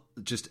raw,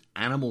 just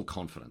animal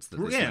confidence that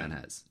this man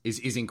has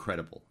is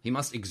incredible. He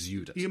must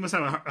exude it. He must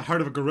have a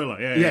heart of a gorilla.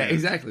 Yeah,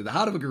 exactly. The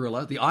heart of a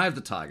gorilla, the eye of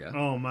the tiger.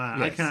 Oh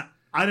man, yes.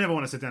 I never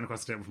want to sit down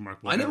across the table from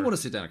Mark Boyd. I never want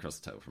to sit down across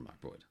the table from Mark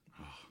Boyd.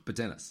 But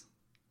Dennis,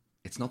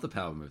 it's not the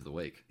power move of the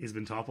week. He's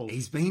been toppled. And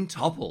he's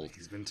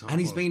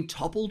been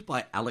toppled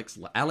by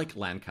Alec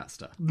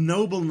Lancaster.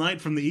 Noble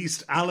knight from the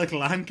east, Alec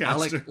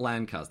Lancaster. Alec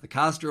Lancaster, the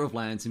caster of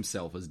lands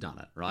himself, has done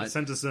it, right? He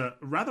sent us a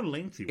rather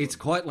lengthy one. It's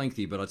quite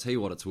lengthy, but I'll tell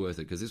you what, it's worth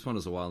it, because this one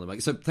is a while in the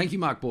making. So thank you,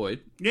 Mark Boyd.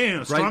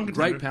 Yeah, strong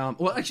great power.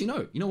 Well, actually,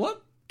 no. You know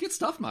what? Get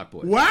stuffed, Mark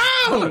Boyd. Wow!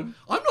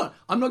 No,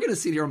 I'm not going to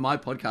sit here on my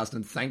podcast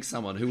and thank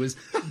someone who was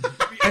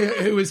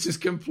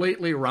just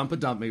completely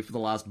rumper-dumped me for the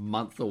last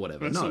month or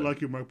whatever. I still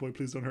like you, Mark Boyd.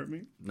 Please don't hurt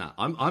me. No,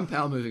 I'm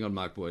power moving on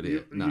Mark Boyd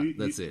here.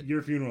 That's it.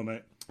 Your funeral,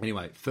 mate.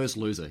 Anyway, first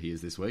loser he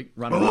is this week.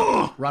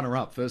 Runner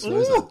up, first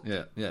loser.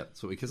 Yeah.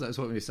 That's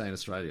what we say in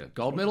Australia.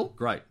 Gold medal,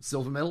 great.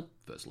 Silver medal,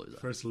 first loser.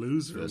 First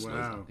loser, wow.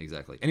 Loser.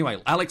 Exactly.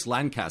 Anyway, Alex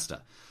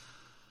Lancaster.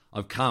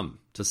 I've come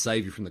to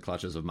save you from the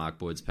clutches of Mark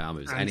Boyd's power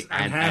moves.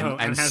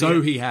 And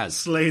so he has.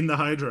 Slain the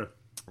Hydra.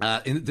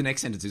 In the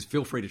next sentence is,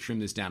 feel free to trim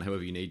this down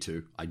however you need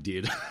to. I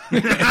did.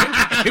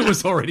 It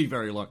was already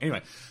very long.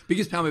 Anyway,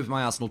 biggest power move of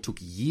my arsenal took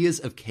years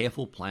of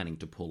careful planning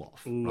to pull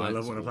off. Ooh, right? I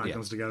love when a plan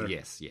comes together.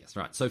 Yes,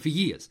 right. So for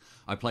years,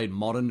 I played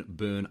modern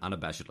burn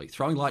unabashedly,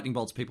 throwing lightning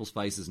bolts at people's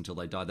faces until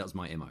they died. That was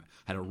my MO.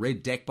 Had a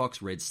red deck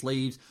box, red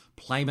sleeves,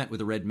 playmat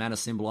with a red mana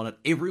symbol on it.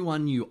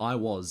 Everyone knew I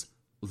was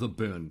the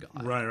burn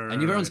guy. Right.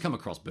 And everyone's come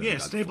across burn guy. Yeah,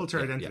 staple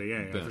to identity.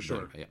 Yeah, burn, for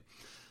sure. Burn, yeah.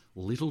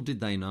 Little did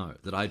they know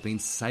that I'd been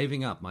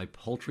saving up my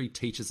paltry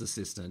teacher's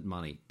assistant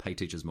money, pay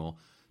teachers more,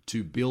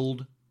 to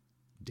build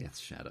Death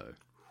Shadow.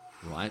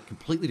 Right?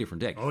 Completely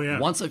different deck. Oh, yeah.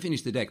 Once I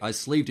finished the deck, I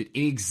sleeved it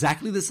in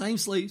exactly the same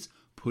sleeves,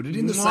 put it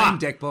in the same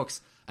deck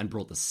box, and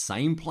brought the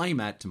same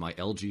playmat to my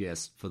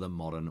LGS for the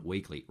Modern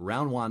Weekly.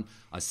 Round 1,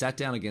 I sat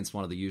down against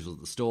one of the users at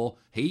the store.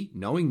 He,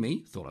 knowing me,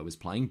 thought I was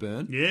playing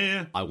Burn.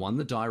 Yeah. I won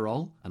the die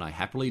roll, and I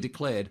happily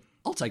declared,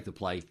 I'll take the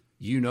play.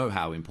 You know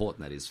how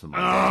important that is for my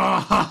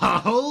deck.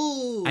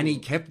 Oh! And he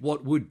kept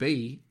what would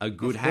be a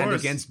good hand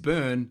against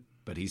Burn,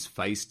 but his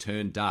face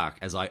turned dark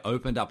as I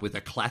opened up with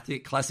a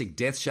classic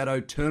Death Shadow,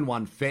 turn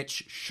 1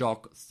 fetch,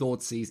 shock,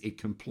 Thoughtseize. It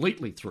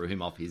completely threw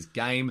him off his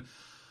game.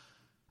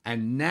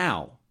 And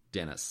now,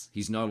 Dennis,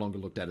 he's no longer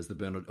looked at as the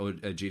Burn or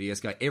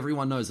GDS guy.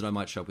 Everyone knows that I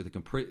might show up with a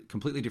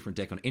completely different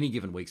deck on any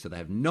given week, so they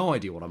have no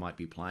idea what I might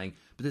be playing.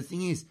 But the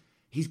thing is,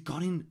 he's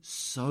got in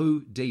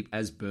so deep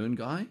as Burn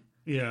guy.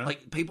 Yeah.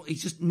 Like, people,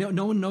 he's just,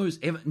 no one knows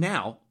ever.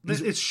 Now,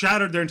 it's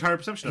shattered their entire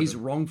perception of he's it.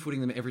 wrong-footing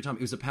them every time.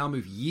 It was a power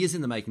move years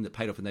in the making that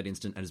paid off in that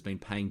instant and has been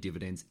paying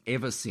dividends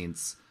ever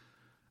since.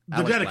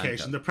 The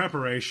dedication, the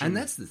preparation. And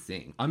that's the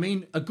thing. I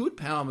mean, a good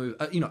power move,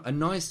 a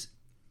nice,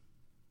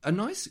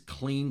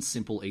 clean,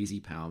 simple,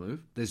 easy power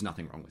move, there's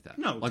nothing wrong with that.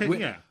 No,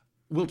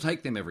 we'll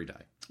take them every day.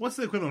 What's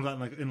the equivalent of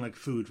that in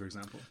food, for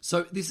example?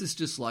 So this is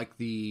just like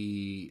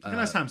the a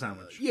nice ham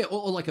sandwich. Yeah,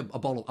 or like a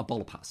bowl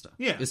of pasta.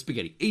 Yeah, the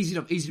spaghetti, easy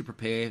to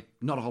prepare,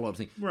 not a whole lot of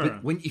things.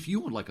 Right. But if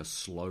you want like a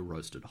slow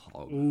roasted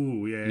hog,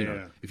 ooh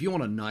yeah, if you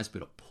want a nice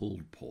bit of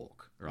pulled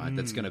pork, right?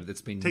 That's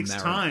been takes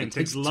marinated. time,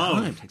 takes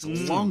love, it takes a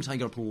long time.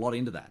 You got to put a lot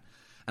into that.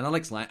 And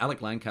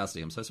Alec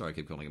Lancaster, I'm so sorry I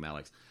keep calling him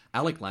Alex.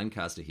 Alec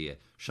Lancaster here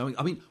showing.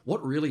 I mean,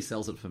 what really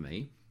sells it for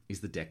me is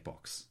the deck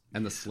box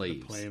and the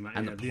sleeves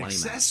and the playmat.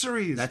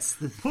 Accessories. That's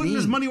the putting thing.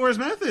 his money where his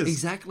mouth is.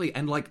 Exactly,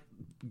 and like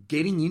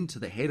getting into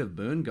the head of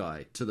Burn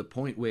Guy to the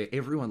point where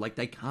everyone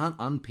they can't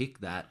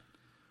unpick that.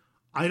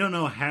 I don't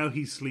know how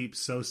he sleeps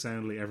so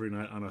soundly every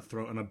night on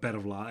a bed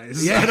of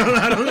lies. Yeah,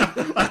 I don't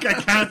know. Like, I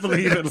can't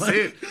believe it. That's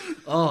it.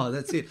 Oh,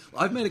 that's it.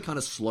 I've made a kind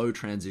of slow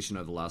transition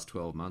over the last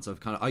 12 months.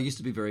 I used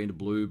to be very into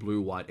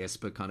blue, white,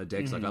 Esper kind of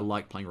decks. Mm-hmm. Like, I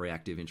like playing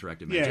reactive,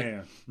 interactive Magic.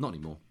 Yeah. Not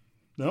anymore.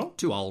 No?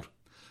 Too old.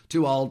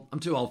 I'm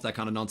too old for that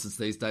kind of nonsense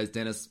these days,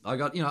 Dennis.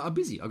 I'm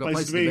busy. I've got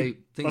places to be.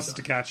 Things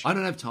to catch. I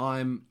don't have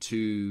time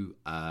to,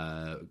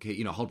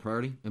 hold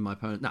priority in my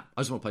opponent. No,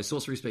 I just want to play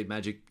Sorcery Speed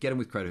Magic, get him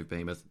with Creative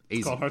Behemoth. Easy.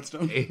 It's called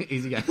Hearthstone.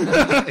 Easy game.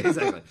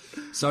 Exactly.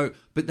 So,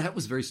 but that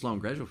was very slow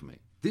and gradual for me.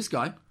 This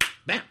guy,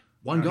 bam,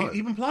 one go.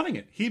 He'd been plotting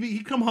it.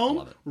 He'd come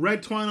home,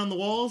 red twine on the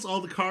walls,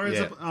 all the cards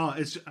up. Oh,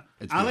 it's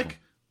Alec,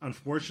 beautiful.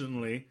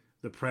 Unfortunately,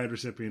 the proud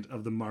recipient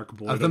of the Mark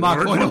Boyd Award.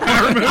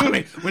 I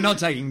mean, we're not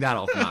taking that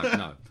off, Mark,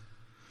 no.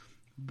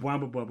 This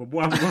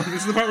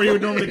is the part where you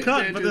would normally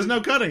cut, but there's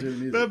no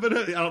cutting.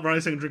 I'll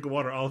rise and drink of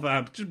water. All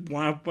right.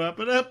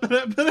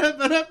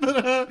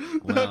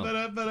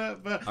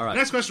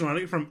 Next question,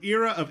 Ronnie, from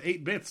Era of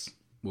 8 Bits.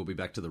 We'll be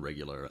back to the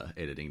regular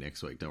editing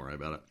next week. Don't worry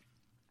about it.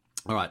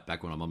 All right,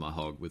 back when I'm on my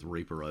hog with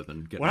Reaper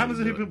open. What happens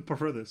if people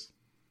prefer this?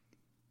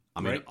 I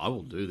mean, I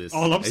will do this.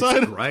 All upside?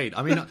 It's great.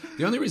 I mean,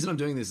 the only reason I'm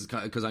doing this is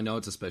because I know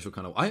it's a special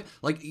kind of.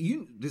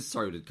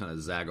 Sorry to kind of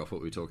zag off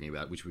what we were talking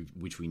about, which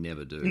we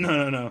never do.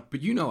 No. But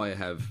I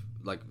have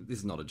this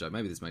is not a joke.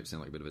 Maybe this makes me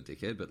sound like a bit of a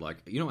dickhead, but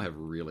I have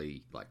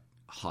really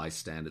high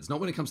standards. Not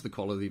when it comes to the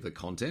quality of the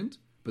content,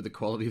 but the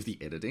quality of the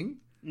editing.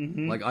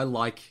 Mm-hmm. I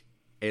like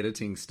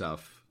editing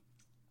stuff.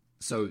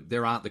 So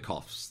there aren't the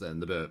coughs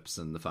and the burps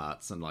and the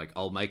farts and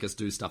I'll make us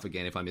do stuff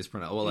again if I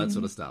mispronounce all that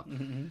sort of stuff.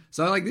 Mm-hmm.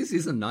 So this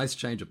is a nice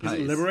change of pace. Is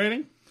it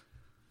liberating?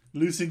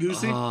 Loosey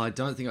goosey? Oh, I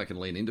don't think I can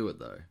lean into it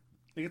though.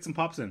 Get some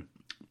pops in.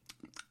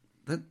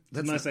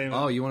 That's nice.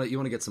 Oh, you want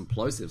to get some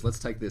plosives? Let's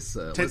take this.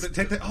 Take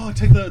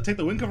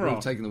the wind cover off.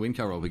 We're taking the wind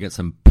cover off. We get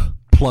some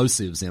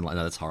plosives in. No,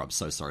 that's horrible. I'm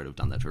so sorry to have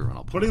done that to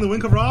everyone. Putting the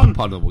wind cover on.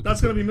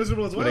 That's going to be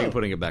miserable as well.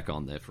 Putting it back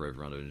on there for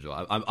everyone to enjoy.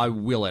 I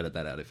will edit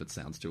that out if it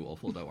sounds too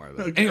awful. Don't worry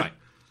about it. Anyway.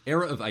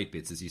 Era of 8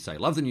 bits, as you say.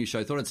 Love the new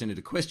show. Thought I'd send it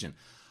a question.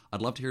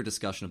 I'd love to hear a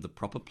discussion of the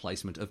proper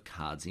placement of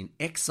cards in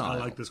exile. I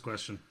like this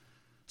question.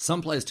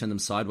 Some players turn them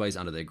sideways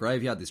under their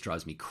graveyard. This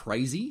drives me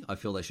crazy. I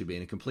feel they should be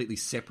in a completely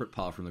separate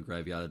pile from the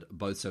graveyard,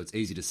 both so it's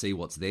easy to see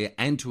what's there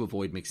and to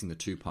avoid mixing the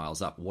two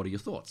piles up. What are your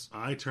thoughts?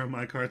 I turn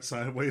my cards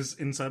sideways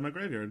inside my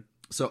graveyard.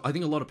 So I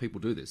think a lot of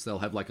people do this. They'll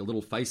have like a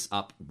little face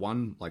up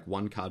one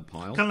card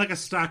pile. Kind of like a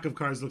stack of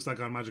cards looks like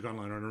on Magic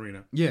Online or an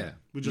Arena. Yeah.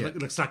 Which is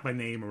like stacked by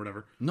name or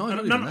whatever. No,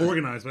 not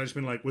organized, but I just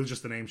mean like with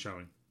just the name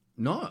showing.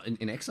 No,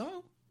 in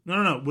Exile?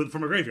 No.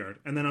 From a graveyard.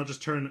 And then I'll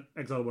just turn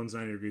Exile ones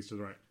 90 degrees to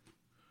the right.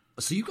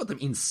 So you've got them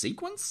in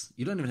sequence?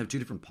 You don't even have two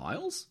different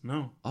piles?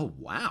 No. Oh,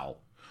 wow.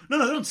 No,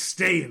 they don't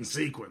stay in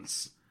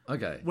sequence.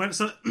 Okay.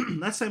 So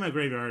let's say my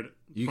graveyard...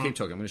 You keep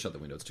talking. I'm going to shut the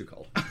window. It's too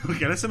cold.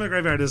 Okay, let's say my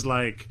graveyard is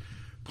like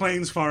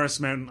Plains,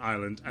 Forest, Mountain,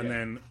 Island, and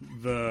then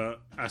the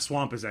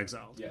swamp is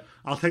exiled. Yeah.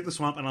 I'll take the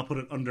swamp and I'll put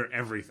it under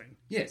everything.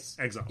 Yes.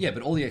 Exile. Yeah,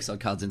 but all the exiled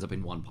cards ends up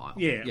in one pile.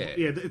 Yeah.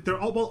 They're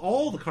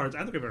all the cards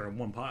and the graveyard are in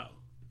one pile.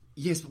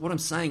 Yes, but what I'm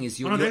saying is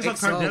your the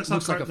exile exiled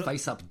looks like a card-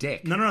 face-up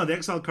deck. No. The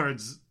exiled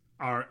cards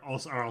are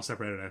all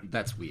separated out.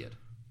 That's weird.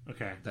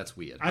 Okay. That's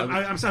weird.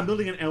 I'm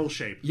building an L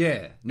shape.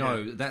 Yeah,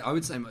 no, that I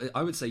would say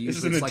This is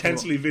usually an it's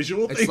intensely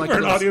visual it's thing like for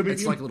an audio It's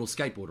medium. like a little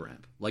skateboard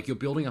ramp. Like you're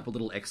building up a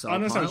little exile. I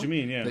understand pile. what you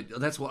mean, yeah.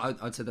 That's what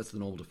I'd say. That's the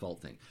normal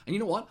default thing. And you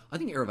know what? I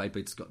think Era of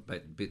 8-Bits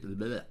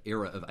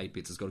Era of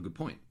 8-Bits has got a good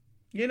point.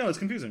 Yeah, no, it's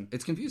confusing.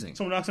 It's confusing.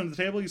 Someone knocks under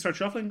the table, you start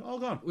shuffling, all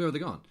gone. Where are they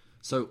gone?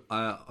 So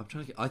I'm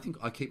trying to. I think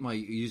I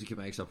usually keep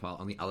my exile pile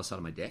on the other side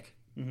of my deck.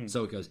 Mm-hmm.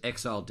 So it goes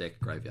exile, deck,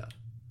 graveyard.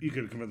 You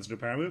could convert this into a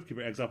power move. Keep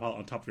your exile pile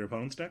on top of your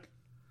opponent's deck.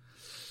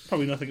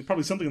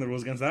 Probably something in the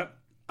rules against that.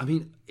 I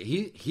mean,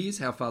 here's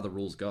how far the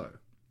rules go.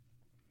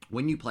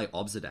 When you play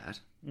Obsidat,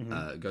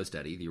 Ghost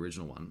Daddy, the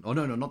original one. Oh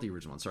no, not the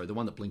original one. Sorry, the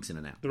one that blinks in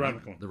and out. The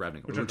Ravnica one. The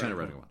Ravnica one. Return of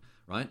Ravnica one.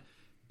 Right?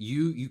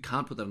 You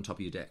can't put that on top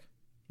of your deck.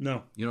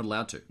 No, you're not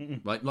allowed to.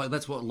 Right? Like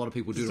that's what a lot of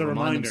people do It's to a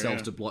remind reminder, themselves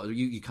yeah. to block.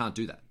 You can't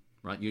do that.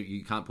 Right?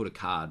 You can't put a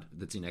card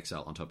that's in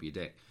exile on top of your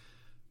deck.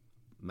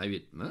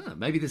 Maybe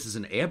this is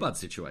an Airbud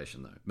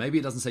situation, though. Maybe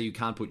it doesn't say you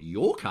can't put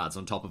your cards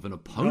on top of an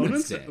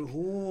opponent's deck.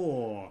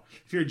 Oh,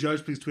 if you're a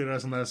judge, please tweet at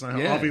us and let us know how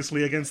Yeah.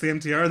 obviously against the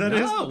MTR that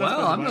is. Oh, That's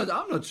well, I'm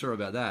fine. not sure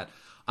about that.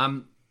 I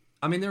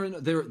mean,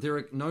 there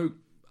are no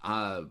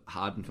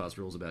hard and fast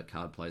rules about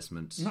card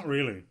placement. Not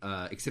really.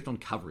 Except on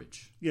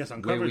coverage. Yes,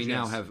 on where coverage, we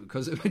now yes. have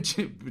because but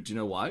you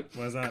know why?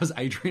 Why is that? Because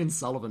Adrian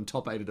Sullivan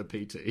top 8'd a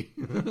PT.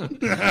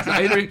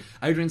 So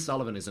Adrian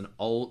Sullivan is an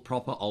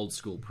proper old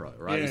school pro,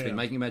 right? Yeah, He's been yeah.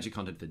 making Magic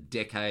content for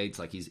decades.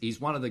 Like he's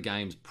one of the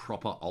game's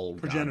proper old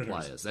guard Progenitors.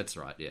 players. That's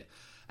right, yeah.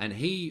 And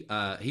he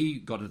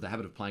got into the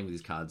habit of playing with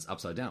his cards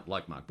upside down,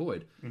 like Mark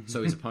Boyd,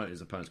 so his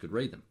opponents could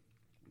read them.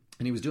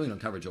 And he was doing it on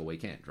coverage all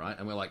weekend, right?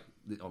 And we're like,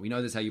 oh, we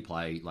know this is how you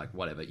play, like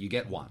whatever. You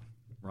get one,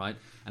 right?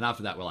 And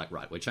after that, we're like,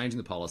 right, we're changing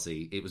the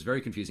policy. It was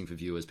very confusing for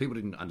viewers. People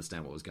didn't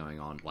understand what was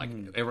going on. Like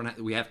everyone,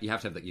 you have to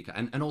have that.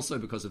 And also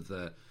because of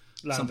the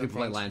Lands some in people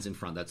play front. lands in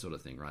front, that sort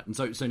of thing, right? And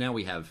so now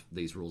we have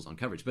these rules on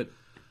coverage. But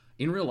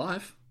in real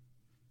life,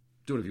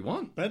 do it if you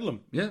want.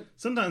 Bedlam. Yeah.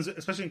 Sometimes,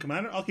 especially in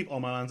Commander, I'll keep all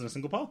my lands in a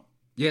single pile.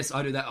 Yes,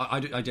 I do that. I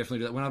definitely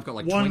do that. When I've got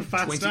like One 20,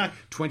 fat 20, stack.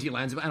 20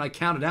 lands, and I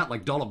count it out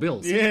like dollar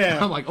bills. Yeah.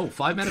 I'm like,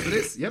 5 mana for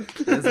this? Yep.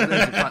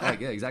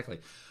 Yeah, exactly.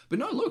 But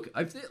no, look,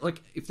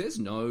 if there's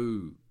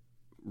no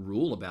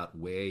rule about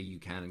where you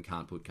can and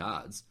can't put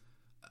cards,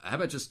 how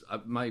about just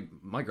my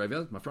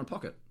graveyard, my front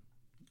pocket?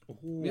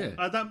 Ooh.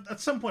 Yeah. That, at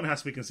some point, it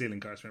has to be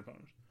concealing cards from your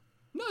opponent.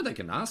 No, they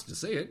can ask to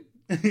see it.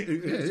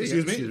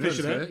 Excuse me, fish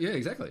it out. Yeah,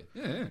 exactly.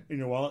 Yeah. In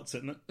your wallet,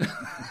 sitting it.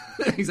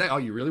 Exactly. Oh,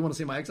 you really want to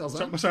see my Excel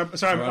zone? Sorry,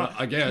 Right,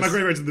 I guess. My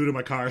graveyard's in the boot of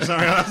my car.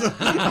 Sorry, I'll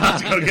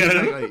have to go get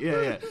it. Exactly.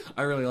 Yeah.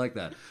 I really like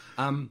that.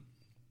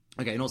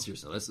 Okay, in all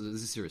seriousness, this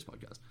is a serious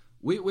podcast.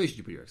 Where should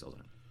you put your Excel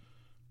zone?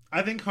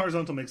 I think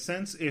horizontal makes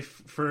sense if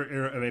for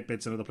Era of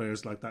 8-Bits and other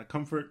players like that.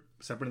 Comfort,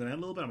 separating them out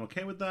a little bit, I'm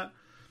okay with that.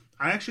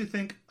 I actually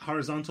think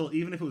horizontal,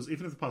 even if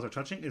the piles are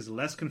touching, is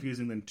less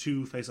confusing than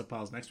two face-up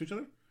piles next to each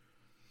other.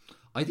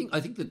 I think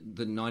that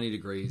the 90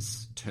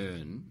 degrees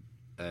turn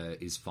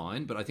is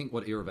fine, but I think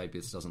what Era of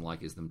 8-Bits doesn't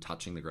like is them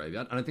touching the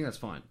graveyard, and I think that's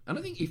fine. And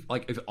I think if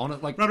on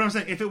it like No, but I'm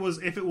saying if it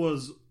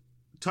was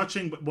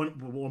touching, but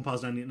one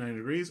pile's 90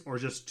 degrees, or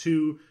just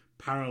two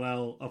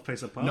parallel of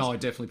face-up piles. no, I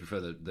definitely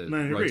prefer the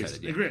 90 degrees.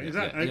 rotated. Agree,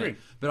 exactly, I agree.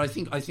 But I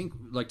think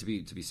like to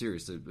be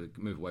serious, to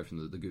move away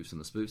from the goofs and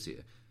the spoofs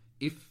here.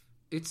 If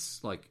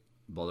it's like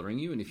bothering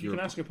you, and if can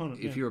ask your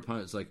opponent, if yeah. your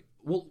opponent's like,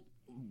 well,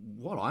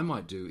 what I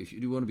might do if you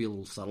do want to be a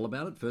little subtle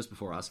about it first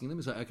before asking them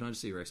is like, oh, can I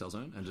just see your Excel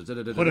zone and just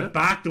Put it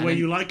back the way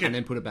you like it, and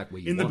then put it back where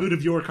you in the want boot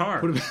of your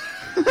car.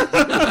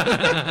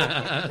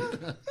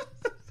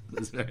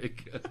 That's very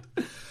good.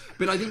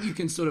 But I think you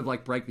can sort of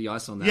like break the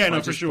ice on that. Yeah, by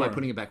no, for sure. By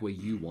putting it back where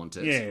you want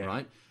it, Yeah.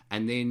 right?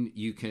 And then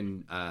you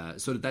can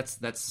sort of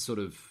that's sort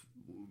of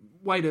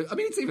way to. I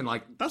mean, it's even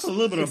like That's a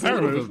little bit of it's a power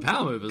little bit move. of a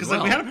power move as Because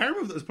well. like we had a power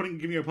move that was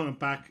giving your opponent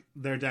back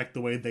their deck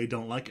the way they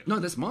don't like it. No,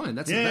 that's mine.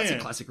 That's Yeah, a yeah.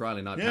 classic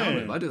Riley Knight Yeah, power yeah.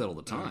 move. I do that all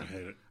the time. I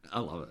hate it. I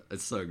love it.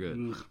 It's so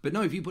good. But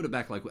no, if you put it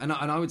back like, and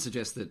I would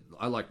suggest that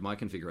I like my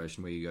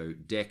configuration where you go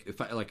deck,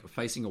 like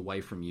facing away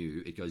from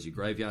you, it goes your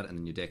graveyard and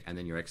then your deck and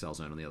then your exile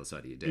zone on the other side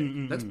of your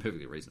deck. That's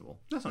perfectly reasonable.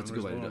 That's not a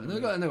good way to do it.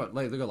 reasonable. And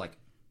they've got like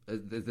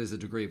there's a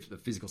degree of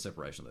physical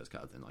separation of those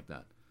cards then like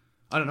that.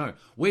 I don't know.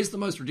 Where's the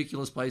most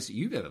ridiculous place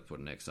you've ever put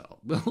an Exile?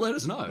 Well, let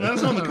us know. Let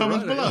us know in the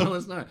comments below. Let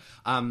us know.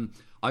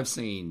 I've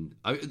seen...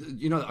 I'm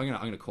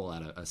going to call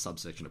out a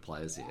subsection of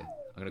players here.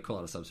 Who are the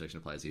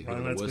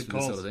worst for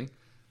this sort of thing.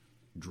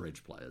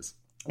 Dredge players.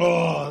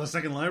 Oh, the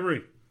second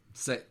library.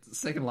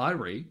 Second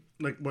library?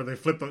 Like, where they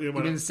flip the... You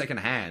mean the second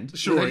hand?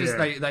 Sure,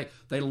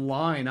 they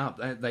line up,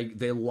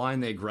 they line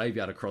their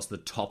graveyard across the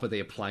top of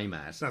their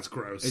playmat. That's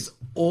gross. It's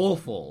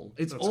awful.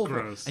 It's That's awful.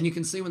 gross. And you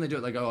can see when they do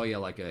it, they go, oh yeah,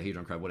 like a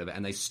Hedron Crab, whatever,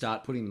 and they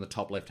start putting in the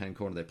top left-hand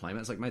corner of their playmat.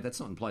 It's like, mate, that's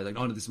not in play. Like,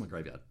 oh no, this is my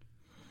graveyard.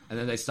 And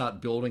then they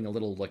start building a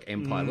little like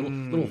empire,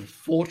 little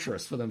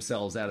fortress for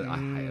themselves out of it. I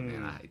hate it,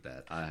 man. I hate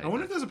that. I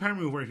wonder if there's a power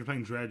move where if you're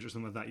playing Dredge or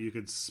something like that, you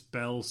could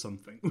spell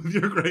something with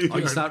your graveyard. Oh,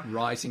 you start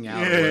writing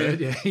out a word.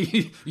 Yeah.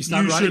 you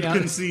start you writing should out...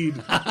 concede.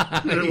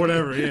 Or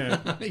whatever,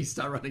 yeah. You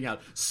start writing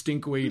out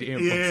stinkweed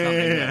imp or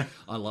something. Yeah.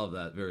 I love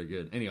that. Very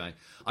good. Anyway,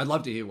 I'd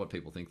love to hear what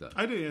people think, though.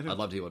 I do, yeah. I'd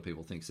love to hear what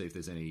people think, see if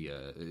there's any...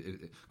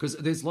 Because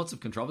there's lots of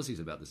controversies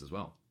about this as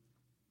well.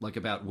 Like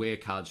about where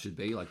cards should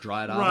be, like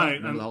Dryad Arbor. Right,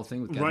 remember the whole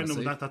thing with right.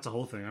 No, that's a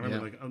whole thing. I remember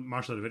Yeah. like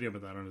Marshall had a video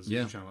about that on his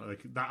YouTube channel.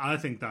 Like that, I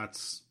think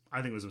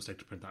it was a mistake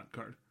to print that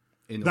card.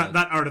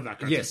 That art of that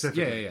card. Yes,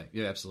 specifically.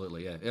 yeah,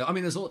 absolutely, yeah. I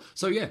mean, there's all.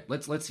 So yeah,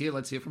 let's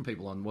hear from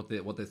people on what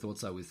their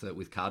thoughts are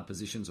with card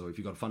positions, or if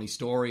you've got a funny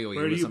story, or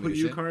where do you put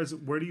your share. cards?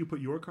 Where do you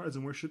put your cards,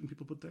 and where shouldn't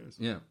people put theirs?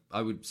 Yeah,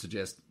 I would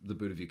suggest the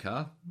boot of your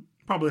car.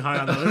 Probably high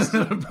on the list.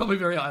 Probably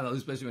very high on the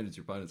list, especially when it's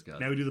your opponent's card.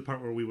 Now we do the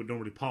part where we would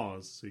normally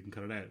pause so you can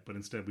cut it out, but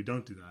instead we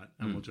don't do that,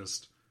 and we'll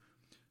just.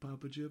 Do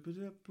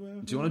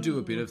you want to do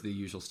a bit of the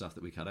usual stuff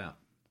that we cut out?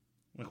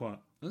 Like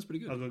what? That's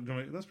pretty good.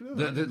 That's pretty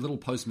good. The little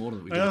post-mortem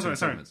that we did.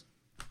 Sorry.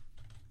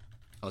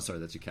 Oh, sorry,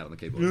 that's your cat on the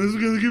keyboard.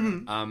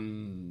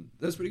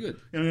 That's pretty good.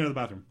 Yeah, I'm going to the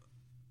bathroom.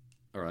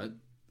 All right.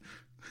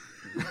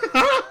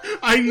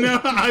 I know.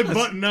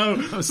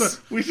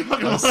 We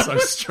talk a lot. So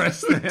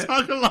stressed there. We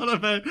talk a lot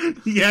about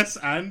yes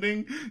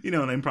anding, in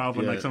improv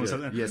when someone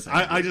says that. Yes,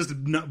 I just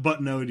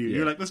but no to you. Yeah.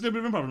 You're like, let's do a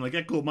bit of improv. I'm like,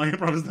 yeah, cool. My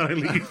improv is that I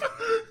leave.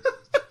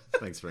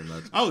 Thanks very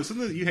much. Oh,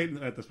 something that you hate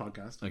about this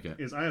podcast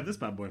is I have this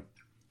bad boy,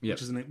 yep.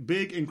 which is a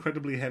big,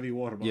 incredibly heavy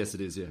water bottle. Yes,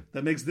 it is, yeah.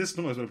 That makes this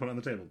noise when I put it on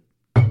the table,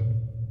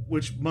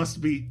 which must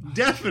be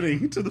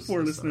deafening to the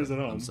poor listeners at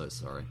home. I'm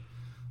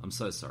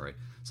so sorry.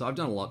 So I've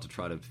done a lot to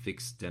try to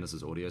fix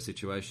Dennis's audio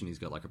situation. He's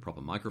got like a proper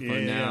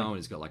microphone now, and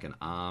he's got like an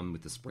arm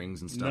with the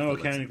springs and stuff. No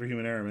accounting for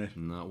human error, mate.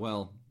 No,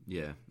 well,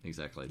 yeah,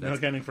 exactly. No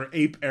accounting for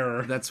ape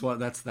error. That's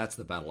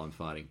the battle I'm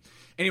fighting.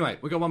 Anyway,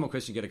 we've got one more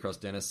question to get across,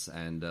 Dennis,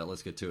 and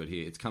let's get to it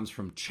here. It comes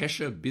from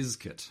Cheshire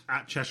Bizkit.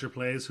 At Cheshire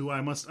Plays, who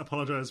I must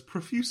apologise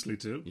profusely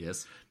to.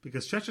 Yes.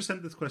 Because Cheshire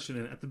sent this question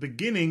in at the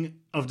beginning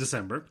of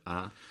December.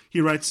 Uh-huh.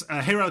 He writes,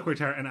 Hey Reliquary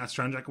Tower and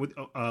Astranjak,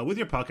 with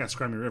your podcast,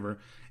 Scrammy River,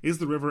 is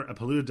the river a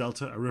polluted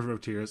delta, a river of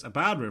tears, a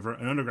bad river,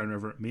 an underground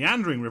river,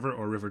 meandering river,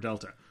 or river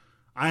delta?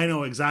 I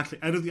know exactly,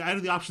 out of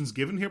the options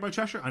given here by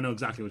Cheshire, I know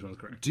exactly which one is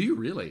correct. Do you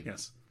really?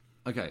 Yes.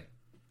 Okay.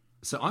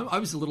 So I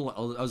was a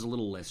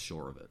little less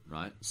sure of it,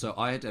 right? So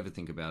I had to have a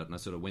think about it, and I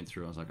sort of went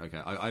through. I was like, okay,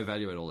 I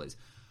evaluate all these.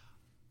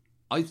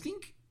 I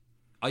think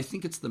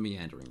it's the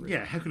meandering river.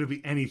 Yeah, how could it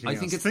be anything else?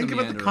 Think it's think the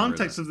about the meandering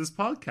context river. of this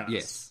podcast.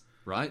 Yes,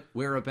 right.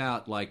 We're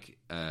about like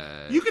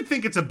you could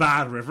think it's a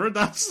bad river.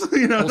 That's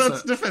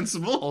that's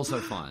defensible. Also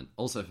fine.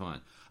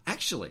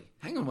 Actually,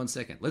 hang on one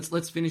second.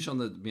 Let's finish on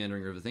the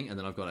meandering river thing, and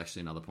then I've got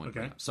actually another point.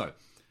 Okay. So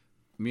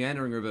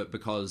meandering river,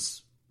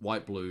 because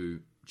white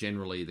blue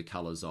generally the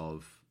colours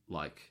of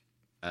like.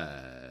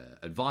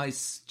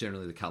 Advice,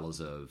 generally the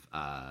colours of,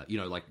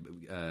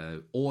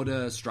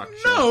 order, structure.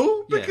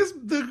 No, because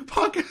the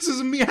podcast is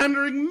a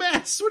meandering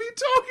mess. What are you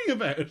talking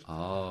about?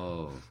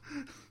 Oh.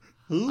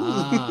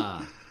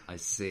 Ooh. I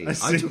see.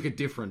 I took a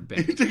different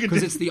bet.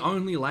 Because it's the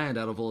only land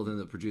out of all of them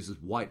that produces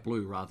white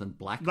blue rather than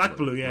black blue. Black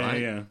blue, yeah,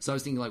 right? yeah. So I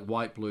was thinking like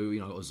white blue,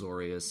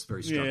 Azorius,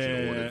 very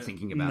structured order,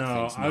 thinking about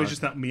things. No, I was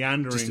just that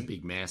meandering. Just a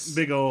big mess.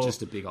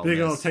 Just a big old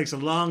mess. Takes a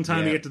long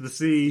time to get to the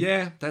sea.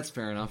 Yeah, that's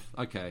fair enough.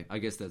 Okay, I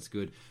guess that's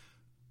good.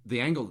 The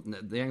angle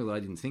that I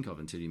didn't think of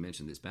until you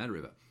mentioned this bad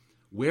river.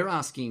 We're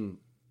asking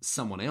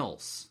someone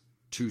else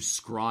to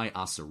scry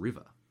us a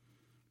river.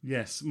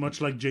 Yes,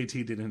 much like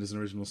JT did in his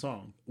original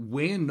song.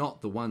 We're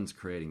not the ones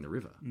creating the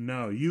river.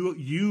 No,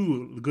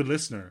 you, good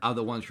listener, are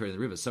the ones creating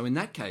the river. So in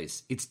that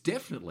case, it's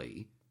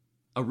definitely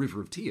a river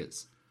of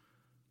tears.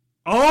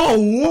 Oh,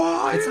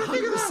 what? It's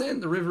 100%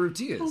 the river of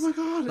tears. Oh my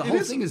god! The whole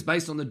thing is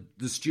based on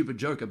the stupid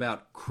joke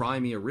about cry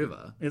me a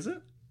river. Is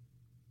it?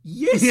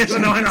 Yes. Yes,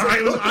 no, I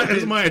know. It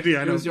was my idea.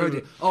 I know. It was your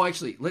idea. Oh,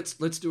 actually, let's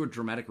do a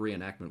dramatic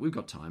reenactment. We've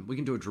got time. We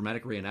can do a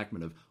dramatic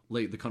reenactment of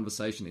the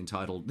conversation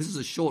entitled. This is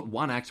a short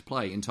one-act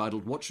play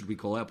entitled "What Should We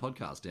Call Our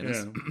Podcast?"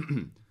 Dennis.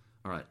 Yeah.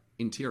 All right.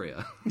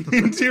 Interior.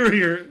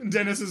 Interior.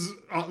 Dennis's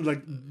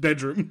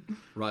bedroom.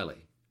 Riley,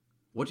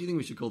 what do you think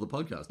we should call the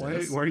podcast?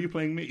 Why are you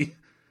playing me?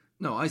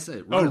 No, I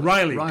say Riley. Oh,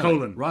 Riley.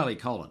 Riley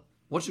colon.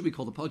 What should we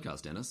call the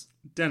podcast, Dennis?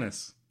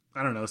 Dennis.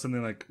 I don't know.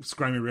 Something like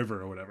Scrimey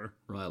River or whatever.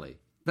 Riley.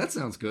 That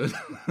sounds good.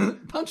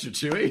 Punch it,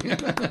 Chewie.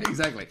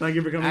 Exactly. Thank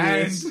you for coming.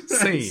 And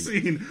Scene.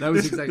 scene. That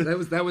was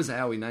exactly that was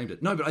how we named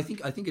it. No, but I think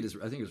it is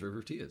River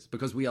of Tears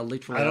because we are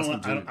literally.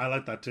 I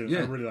like that too. Yeah.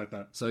 I really like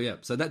that. So yeah,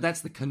 so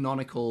that's the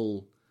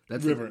canonical.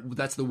 That's River.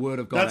 That's the word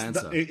of God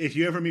answer. If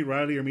you ever meet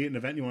Riley or meet an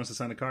event and you want us to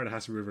sign a card, it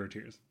has to be River of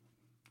Tears. Is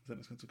that an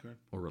expensive card?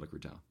 Or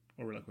Reliquary Tower.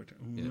 Or Reliquary Tower.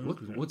 Yeah.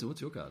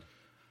 What's your card?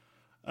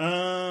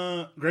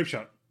 Grape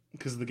Shot,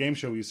 because of the game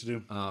show we used to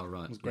do. Oh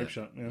right, it was Grape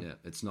Shot. Yeah,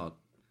 it's not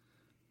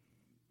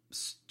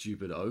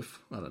Stupid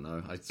Oaf. I don't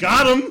know.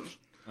 Got him.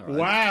 All right.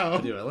 Wow.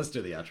 Anyway, let's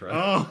do the outro.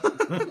 Oh.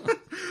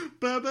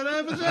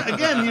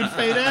 Again, you'd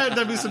fade out.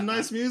 There'd be some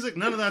nice music.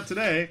 None of that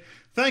today.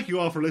 Thank you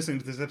all for listening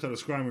to this episode of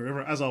Scrying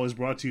River. As always,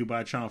 brought to you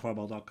by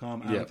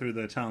channelfireball.com and through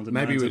the talented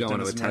Maybe minds we of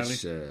don't want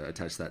Dennis to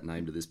attach that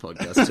name to this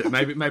podcast.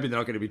 maybe they're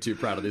not going to be too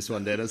proud of this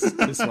one, Dennis.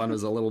 This one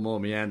was a little more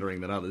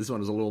meandering than others. This one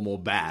was a little more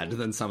bad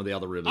than some of the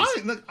other rivers.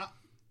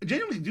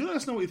 Genuinely, do let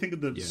us know what you think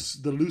of the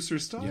looser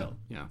style.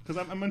 Yeah.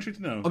 Because I'm intrigued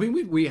to know. I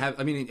mean, we have.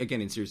 I mean,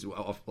 again, in serious,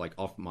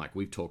 off mic,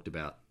 we've talked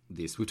about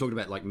this. We've talked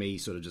about like me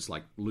sort of just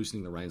like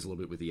loosening the reins a little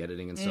bit with the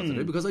editing and stuff to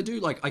do, because I do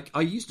like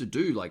I used to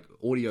do like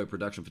audio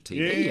production for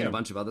TV and a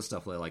bunch of other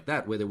stuff like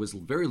that where there was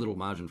very little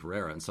margin for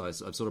error, and so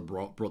I've sort of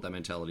brought that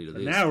mentality to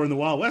this. Now we're in the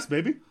Wild West,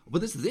 baby.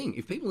 But that's the thing: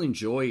 if people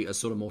enjoy a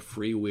sort of more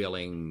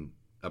freewheeling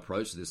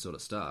approach to this sort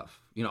of stuff,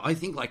 I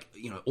think like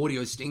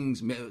audio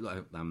stings,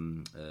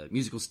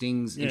 musical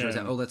stings,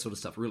 intros, all that sort of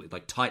stuff. Really,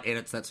 like tight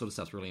edits, that sort of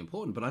stuff's really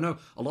important. But I know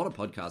a lot of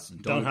podcasts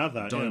don't have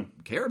that,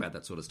 don't care about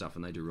that sort of stuff,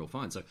 and they do real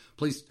fine. So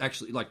please,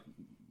 actually, like,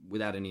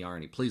 without any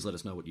irony, please let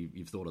us know what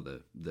you've thought of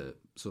the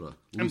sort of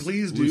and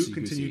please do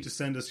continue to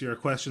send us your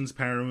questions,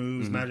 power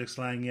moves, magic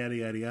slang, yada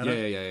yada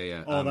yada.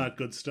 Yeah. All that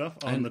good stuff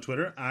on the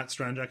Twitter at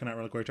Stranjack and at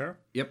Reliquary Tower.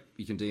 Yep,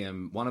 you can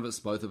DM one of us,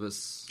 both of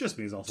us. Just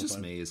me is also just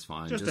fine. Me is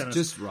fine.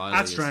 Just Riley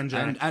at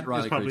Stranjack and at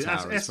Riley probably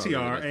Tower.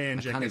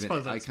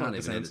 STRANJAK. I can't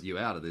even edit you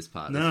out of this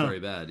part. No. That's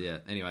very bad. Yeah.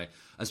 Anyway,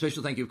 a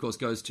special thank you, of course,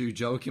 goes to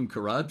Joachim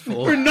Karad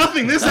for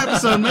nothing this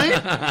episode,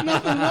 mate.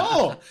 Nothing at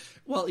all.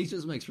 Well, he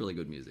just makes really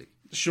good music.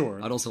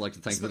 Sure. I'd also like to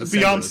thank the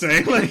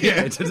Beyonce.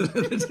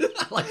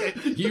 Like,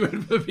 you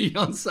went for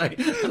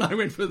Beyonce, and I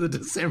went for the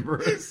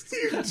Decemberists.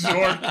 You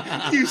dork.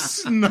 You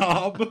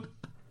snob.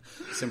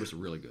 Decemberists are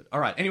really good. All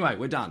right. Anyway,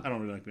 we're done. I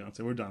don't really like Beyonce.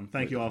 We're done.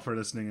 Thank you all for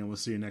listening, and we'll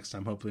see you next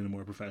time, hopefully in a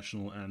more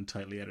professional and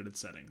tightly edited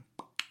setting.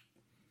 I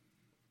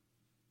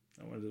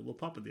want to do a little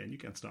pop at the end. You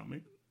can't stop me.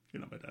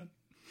 You're not my dad.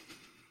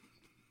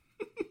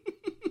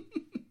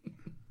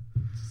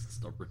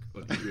 Stop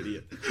recording, you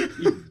idiot.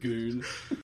 You goon.